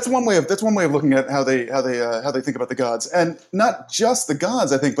 Yeah, that's one way of looking at how they think about the gods, and not just the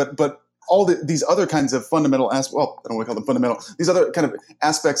gods, I think, but all these other kinds of fundamental aspects. Well, I don't want to call them fundamental. These other kind of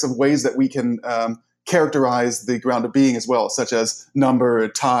aspects of ways that we can characterize the ground of being as well, such as number,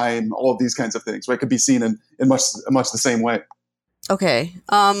 time, all of these kinds of things, right? Could be seen in much the same way. Okay.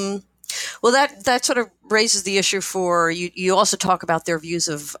 Well, that sort of raises the issue for you. You also talk about their views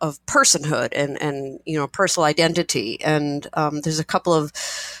of personhood and personal identity, and there's a couple of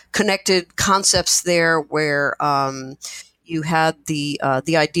connected concepts there where you had the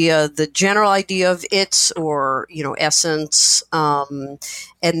general idea of its, or essence, and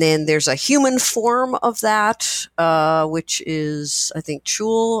then there's a human form of that, which is, I think,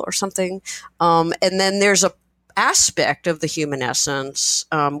 Chul or something, and then there's a aspect of the human essence,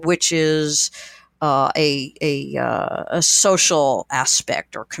 which is a social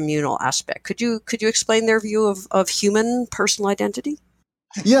aspect or communal aspect. Could you explain their view of human personal identity?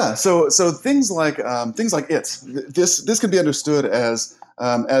 Yeah. So things like it. This can be understood as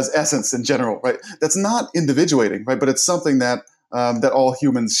essence in general, right? That's not individuating, right? But it's something that all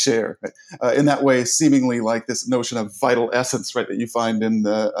humans share, right? In that way, seemingly like this notion of vital essence, right, that you find in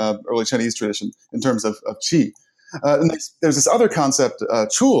the early Chinese tradition in terms of qi. And there's this other concept,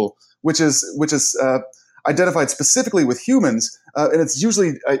 chul, which is identified specifically with humans, and it's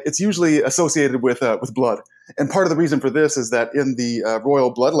usually associated with blood. And part of the reason for this is that in the royal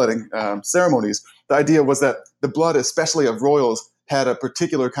bloodletting ceremonies, the idea was that the blood, especially of royals, had a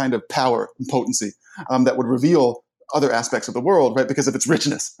particular kind of power and potency that would reveal other aspects of the world, right, because of its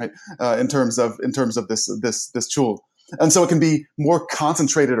richness, right, in terms of this chul. And so it can be more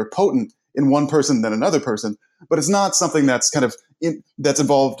concentrated or potent in one person than another person, but it's not something that's kind of that's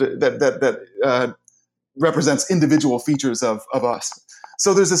involved that represents individual features of us.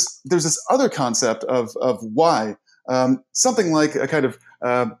 So there's this other concept of why, something like a kind of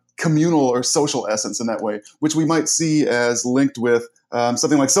communal or social essence in that way, which we might see as linked with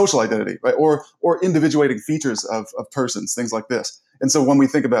something like social identity, right, or individuating features of persons, things like this. And so when we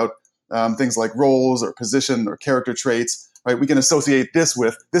think about things like roles or position or character traits, right, we can associate this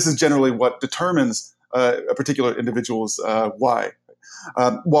is generally what determines a particular individual's why,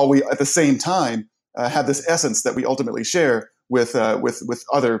 while we at the same time have this essence that we ultimately share with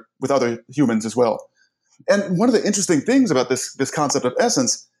other humans as well. And one of the interesting things about this concept of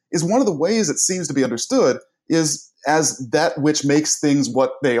essence is one of the ways it seems to be understood is as that which makes things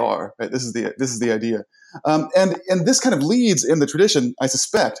what they are. Right? This is the idea, and this kind of leads in the tradition, I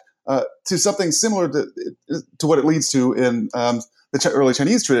suspect, to something similar to what it leads to in the early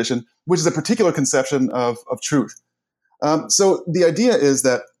Chinese tradition, which is a particular conception of truth. So the idea is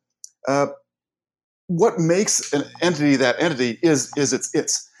that what makes an entity that entity is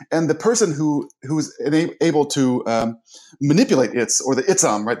its, and the person who's able to manipulate its, or the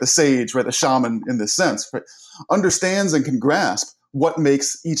itzam, right, the sage, right, the shaman in this sense, right, understands and can grasp what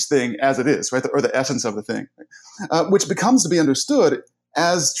makes each thing as it is, right, or the essence of the thing, right? Which becomes to be understood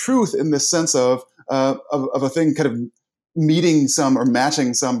as truth in this sense of a thing kind of meeting some or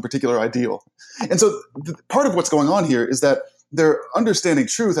matching some particular ideal. And so part of what's going on here is that they're understanding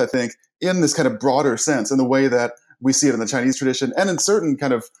truth, I think, in this kind of broader sense, in the way that we see it in the Chinese tradition and in certain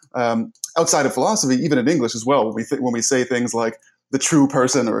kind of outside of philosophy, even in English as well, when we say things like the true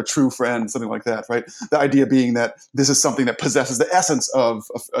person or a true friend, something like that, right? The idea being that this is something that possesses the essence of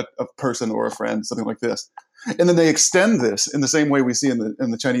a person or a friend, something like this. And then they extend this in the same way we see in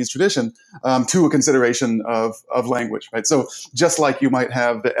the Chinese tradition to a consideration of language, right? So just like you might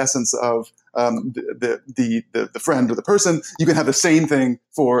have the essence of the friend or the person, you can have the same thing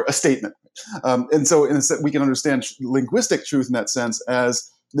for a statement. And so in a sense, we can understand linguistic truth in that sense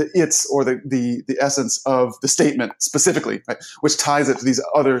as the its, or the essence of the statement specifically, right? Which ties it to this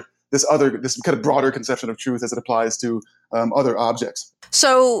kind of broader conception of truth as it applies to other objects.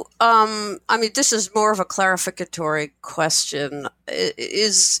 So, this is more of a clarificatory question.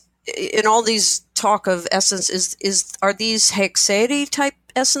 Is in all these talk of essence, are these hexaity type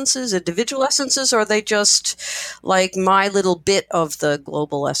essences, individual essences, or are they just like my little bit of the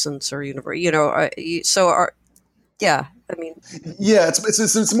global essence or universe? Yeah,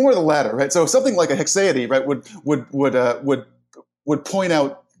 it's more the latter, right? So something like a hexaity, right, would point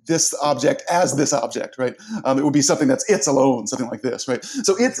out this object as this object, right? It would be something that's its alone, something like this, right?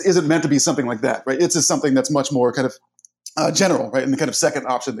 So it isn't meant to be something like that, right? It's something that's much more kind of general, right? And the kind of second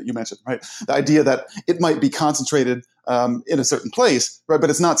option that you mentioned, right? The idea that it might be concentrated in a certain place, right?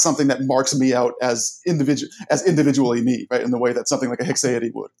 But it's not something that marks me out as individually me, right? In the way that something like a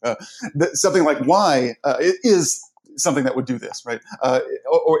hexaity would. Something like Y it is something that would do this, right?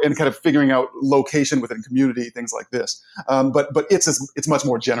 Or in kind of figuring out location within community, things like this. But it's much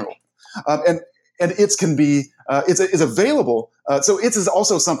more general, and its can be is available. So its is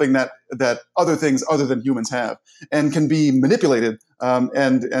also something that other things other than humans have, and can be manipulated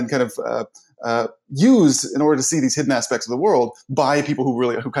and kind of used in order to see these hidden aspects of the world by people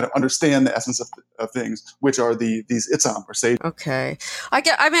who kind of understand the essence of things, which are these itzam or sage. Okay, I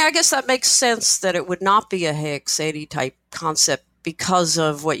guess that makes sense that it would not be a hexaity type concept because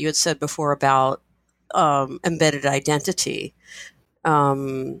of what you had said before about embedded identity.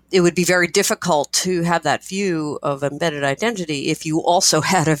 It would be very difficult to have that view of embedded identity if you also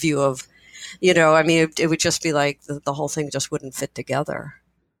had a view of, it would just be like the whole thing just wouldn't fit together.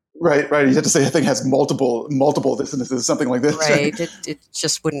 Right. You have to say a thing has multiple dissonances, something like this. Right. It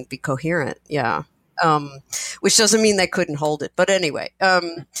just wouldn't be coherent. Yeah. Which doesn't mean they couldn't hold it. But anyway,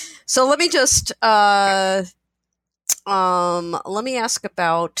 so let me just let me ask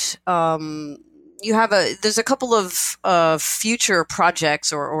about there's a couple of future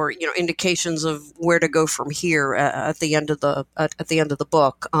projects or indications of where to go from here at the end of the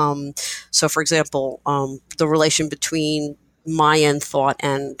book. So, for example, the relation between Mayan thought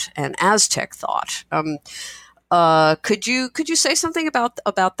and Aztec thought. Could you say something about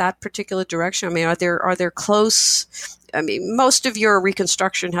that particular direction? I mean, are there close? I mean, most of your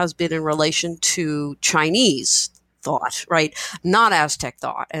reconstruction has been in relation to Chinese thought, right? Not Aztec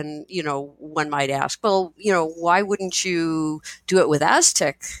thought. And, one might ask, well, why wouldn't you do it with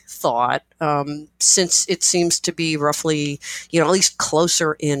Aztec thought? Since it seems to be roughly, at least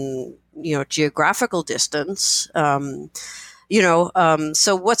closer in, geographical distance. So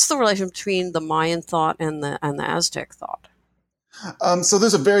what's the relation between the Mayan thought and the Aztec thought? So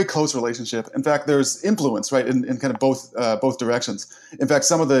there's a very close relationship. In fact, there's influence, right, in kind of both directions. In fact,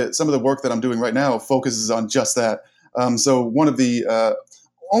 some of the work that I'm doing right now focuses on just that. So one of the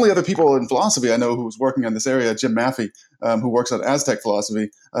only other people in philosophy I know who's working on this area, Jim Maffei, who works on Aztec philosophy,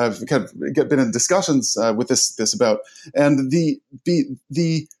 I've kind of been in discussions with this about, and the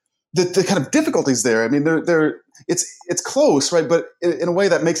kind of difficulties there. I mean, it's close, right? But in a way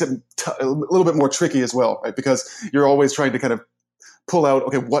that makes it a little bit more tricky as well, right? Because you're always trying to kind of pull out,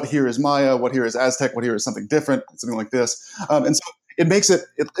 okay, what here is Maya, what here is Aztec, what here is something different, something like this, and so it makes it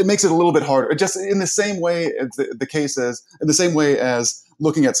a little bit harder. Just in the same way as the case as in the same way as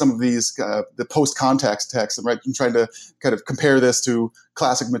looking at some of these the post-contact texts, right, and trying to kind of compare this to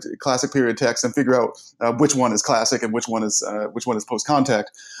classic period texts and figure out which one is classic and which one is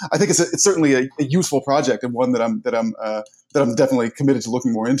post-contact. I think it's certainly a useful project, and one that I'm definitely committed to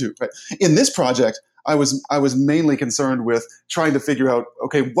looking more into. Right? In this project, I was mainly concerned with trying to figure out,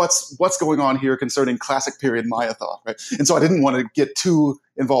 okay, what's going on here concerning classic period Maya thought, right? And so I didn't want to get too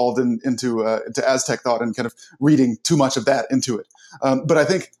involved into Aztec thought and kind of reading too much of that into it. But I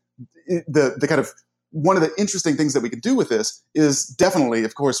think the kind of one of the interesting things that we can do with this is definitely,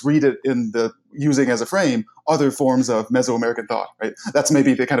 of course, read it using as a frame other forms of Mesoamerican thought. Right, that's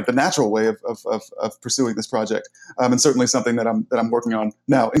maybe the kind of the natural way of pursuing this project, and certainly something that I'm working on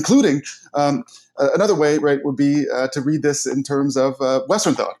now, including another way, right, would be to read this in terms of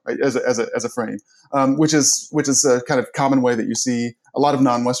Western thought, right, as a frame, which is a kind of common way that you see a lot of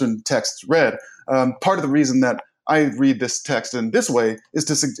non-Western texts read. Part of the reason that I read this text in this way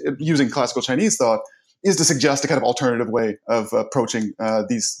is using classical Chinese thought is to suggest a kind of alternative way of approaching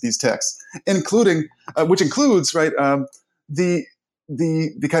these texts, which includes, right, the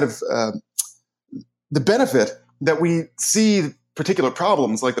kind of the benefit that we see particular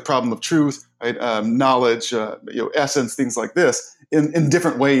problems like the problem of truth, right, knowledge, essence, things like this in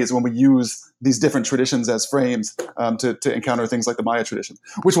different ways when we use these different traditions as frames to encounter things like the Maya tradition,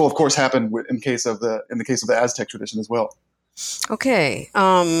 which will of course happen in the case of the Aztec tradition as well. Okay.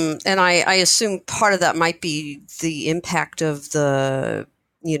 And I assume part of that might be the impact of the,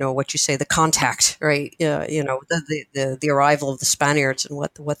 what you say, the contact, right? The arrival of the Spaniards and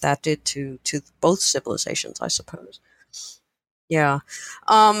what that did to both civilizations, I suppose. Yeah.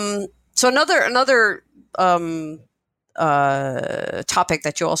 So another topic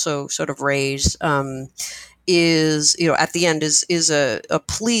that you also sort of raise is, at the end is a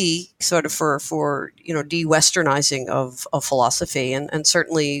plea sort of for de-Westernizing of philosophy. And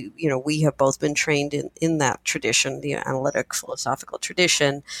certainly, we have both been trained in that tradition, the analytic philosophical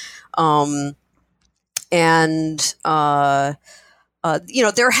tradition. There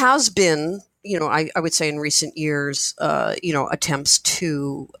has been, I would say in recent years, attempts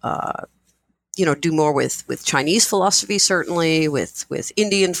to, do more with Chinese philosophy, certainly with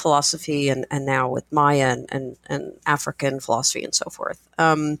Indian philosophy, and now with Maya and African philosophy and so forth.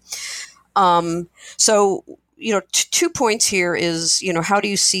 So 2 points here is, how do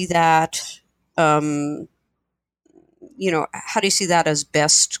you see that? How do you see that as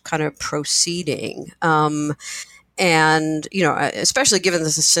best kind of proceeding? And especially given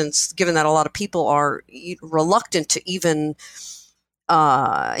that a lot of people are reluctant to even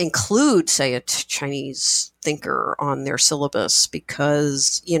include, say, a Chinese thinker on their syllabus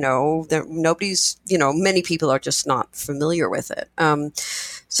because, many people are just not familiar with it.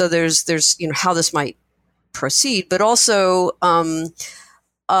 So there's how this might proceed, but also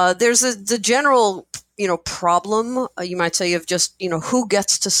there's the general, problem, you might say, of just, who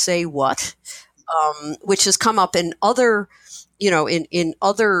gets to say what, which has come up in other, in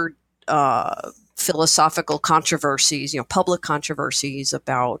other philosophical controversies, public controversies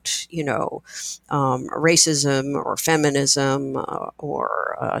about, racism or feminism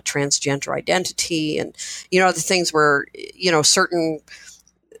or transgender identity, and the things where certain,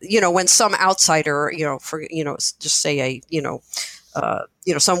 when some outsider, just say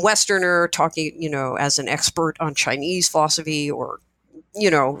some Westerner talking, as an expert on Chinese philosophy, or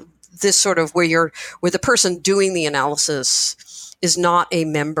this sort of where the person doing the analysis is not a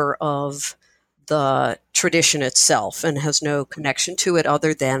member of the tradition itself and has no connection to it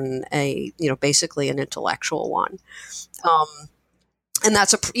other than basically an intellectual one. And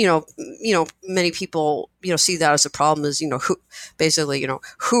that's many people, see that as a problem, is,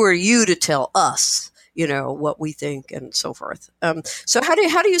 who are you to tell us, what we think and so forth. So how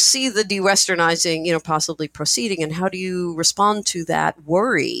do you see the de-Westernizing, possibly proceeding, and how do you respond to that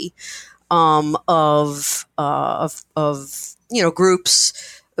worry of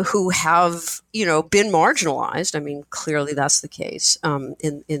groups who have, been marginalized? I mean, clearly that's the case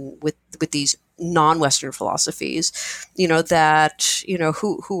with these non-Western philosophies. That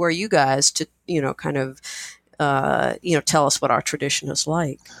who are you guys to kind of tell us what our tradition is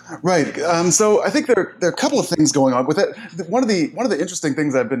like? Right. So I think there are a couple of things going on with it. One of the interesting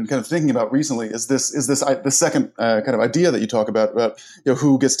things I've been kind of thinking about recently is the second kind of idea that you talk about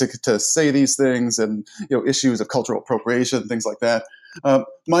who gets to say these things, and issues of cultural appropriation, things like that.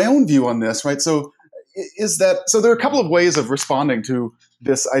 My own view on this, right? So there are a couple of ways of responding to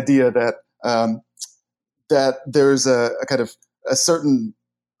this idea that there's a kind of a certain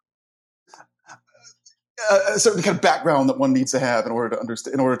a certain kind of background that one needs to have in order to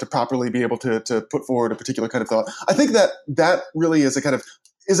understand, in order to properly be able to put forward a particular kind of thought. I think that really is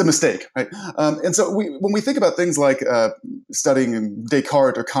a mistake, right? And so when we think about things like studying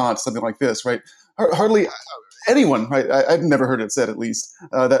Descartes or Kant, something like this, right? Hardly anyone, right? I've never heard it said, at least,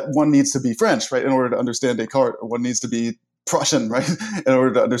 that one needs to be French, right, in order to understand Descartes, or one needs to be Prussian, right, in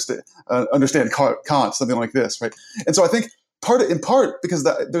order to understand Kant, something like this, right? And so I think in part because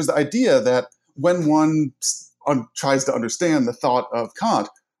there's the idea that when one tries to understand the thought of Kant,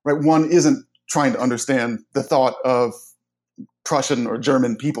 right, one isn't trying to understand the thought of Prussian or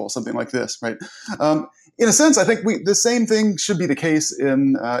German people, something like this, right? In a sense, I think the same thing should be the case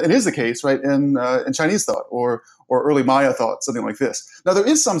it is the case, right, in Chinese thought or early Maya thought, something like this. Now, there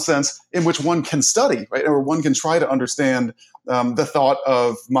is some sense in which one can study, right, or one can try to understand the thought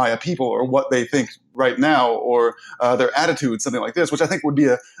of Maya people, or what they think right now, or their attitudes, something like this, which I think would be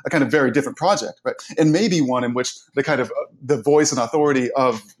a kind of very different project, right? And maybe one in which the kind of the voice and authority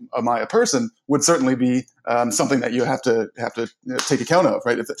of a Maya person would certainly be something that you have to take account of,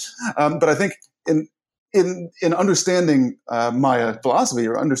 right? But I think in understanding Maya philosophy,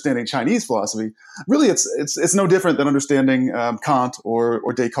 or understanding Chinese philosophy, really it's no different than understanding Kant or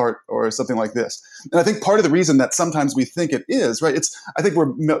Descartes or something like this. And I think part of the reason that sometimes we think it is, right, I think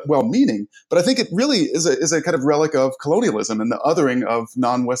we're well-meaning, but I think it really is a kind of relic of colonialism and the othering of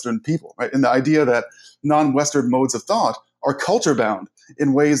non-Western people, right? And the idea that non-Western modes of thought are culture-bound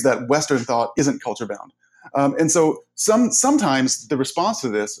in ways that Western thought isn't culture-bound. And so sometimes the response to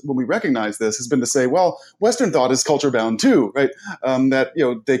this, when we recognize this, has been to say, well, Western thought is culture bound too, right? That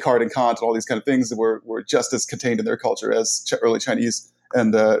Descartes and Kant and all these kind of things that were just as contained in their culture as early Chinese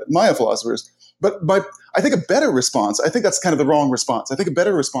and Maya philosophers. But I think a better response, I think that's kind of the wrong response. I think a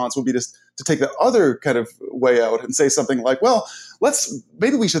better response would be to take the other kind of way out and say something like, well,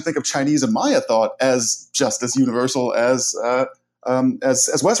 maybe we should think of Chinese and Maya thought as just as universal as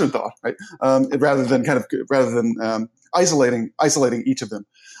Western thought, right? Rather than isolating each of them.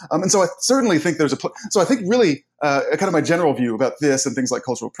 And so I certainly think so I think really kind of my general view about this and things like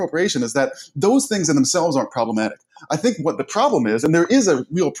cultural appropriation is that those things in themselves aren't problematic. I think what the problem is, and there is a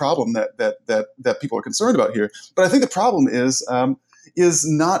real problem that people are concerned about here, but I think the problem is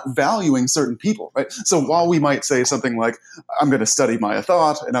not valuing certain people, right? So while we might say something like, I'm going to study Maya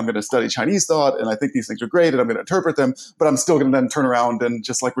thought and I'm going to study Chinese thought, and I think these things are great and I'm going to interpret them, but I'm still going to then turn around and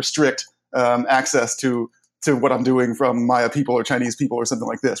just like restrict access to what I'm doing from Maya people or Chinese people or something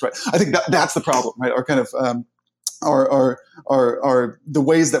like this, right? I think that's the problem, right? Our kind of are the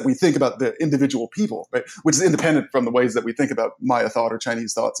ways that we think about the individual people, right? Which is independent from the ways that we think about Maya thought or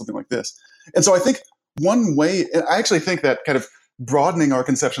Chinese thought, something like this. And so I think one way, I actually think that kind of broadening our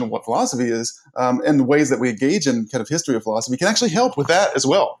conception of what philosophy is and the ways that we engage in kind of history of philosophy can actually help with that as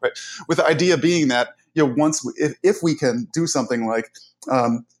well, right? With the idea being that, if we can do something like,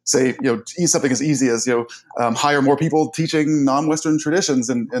 say, something as easy as, hire more people teaching non-Western traditions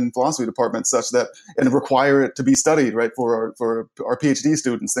in philosophy departments such that, and require it to be studied, right, for our PhD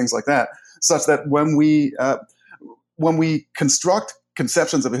students, things like that, such that when we construct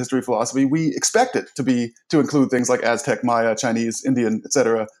conceptions of a history of philosophy, we expect it to include things like Aztec, Maya, Chinese, Indian,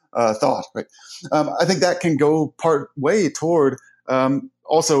 etc. Thought. Right? I think that can go part way toward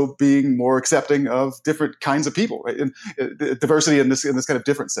also being more accepting of different kinds of people, right? And diversity in this kind of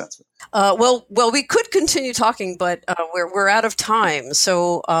different sense. Well, we could continue talking, but we're out of time.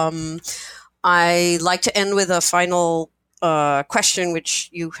 So I like to end with a final question, which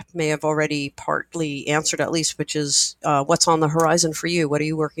you may have already partly answered, at least, which is what's on the horizon for you? What are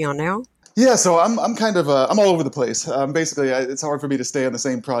you working on now? Yeah, so I'm kind of I'm all over the place. Basically, it's hard for me to stay on the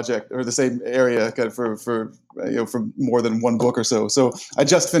same project or the same area kind of for more than one book or so. So I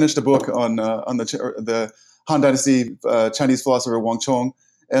just finished a book on the Han Dynasty Chinese philosopher Wang Chong,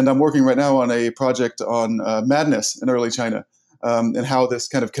 and I'm working right now on a project on madness in early China and how this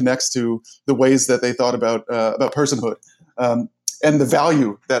kind of connects to the ways that they thought about personhood. And the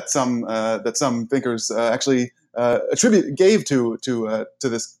value that some thinkers actually gave to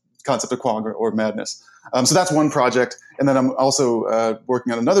this concept of quagga or madness. So that's one project, and then I'm also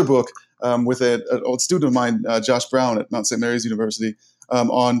working on another book with an old student of mine, Josh Brown at Mount St. Mary's University,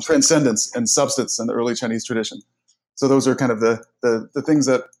 on transcendence and substance in the early Chinese tradition. So those are kind of the things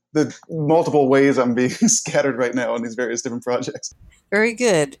the multiple ways I'm being scattered right now on these various different projects. Very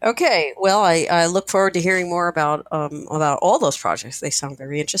good. Okay. Well, I look forward to hearing more about all those projects. They sound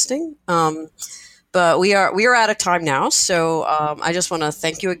very interesting. But we are out of time now. So I just want to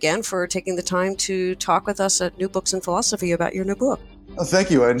thank you again for taking the time to talk with us at New Books in Philosophy about your new book. Oh,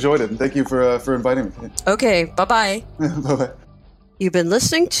 thank you. I enjoyed it. And thank you for inviting me. Okay. Bye-bye. Bye-bye. You've been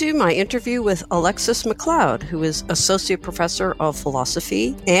listening to my interview with Alexis McLeod, who is Associate Professor of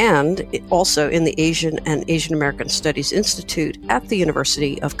Philosophy and also in the Asian and Asian American Studies Institute at the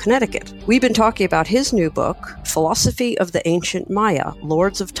University of Connecticut. We've been talking about his new book, Philosophy of the Ancient Maya,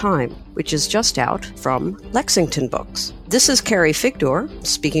 Lords of Time, which is just out from Lexington Books. This is Carrie Figdor,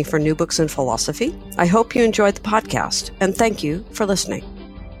 speaking for New Books in Philosophy. I hope you enjoyed the podcast, and thank you for listening.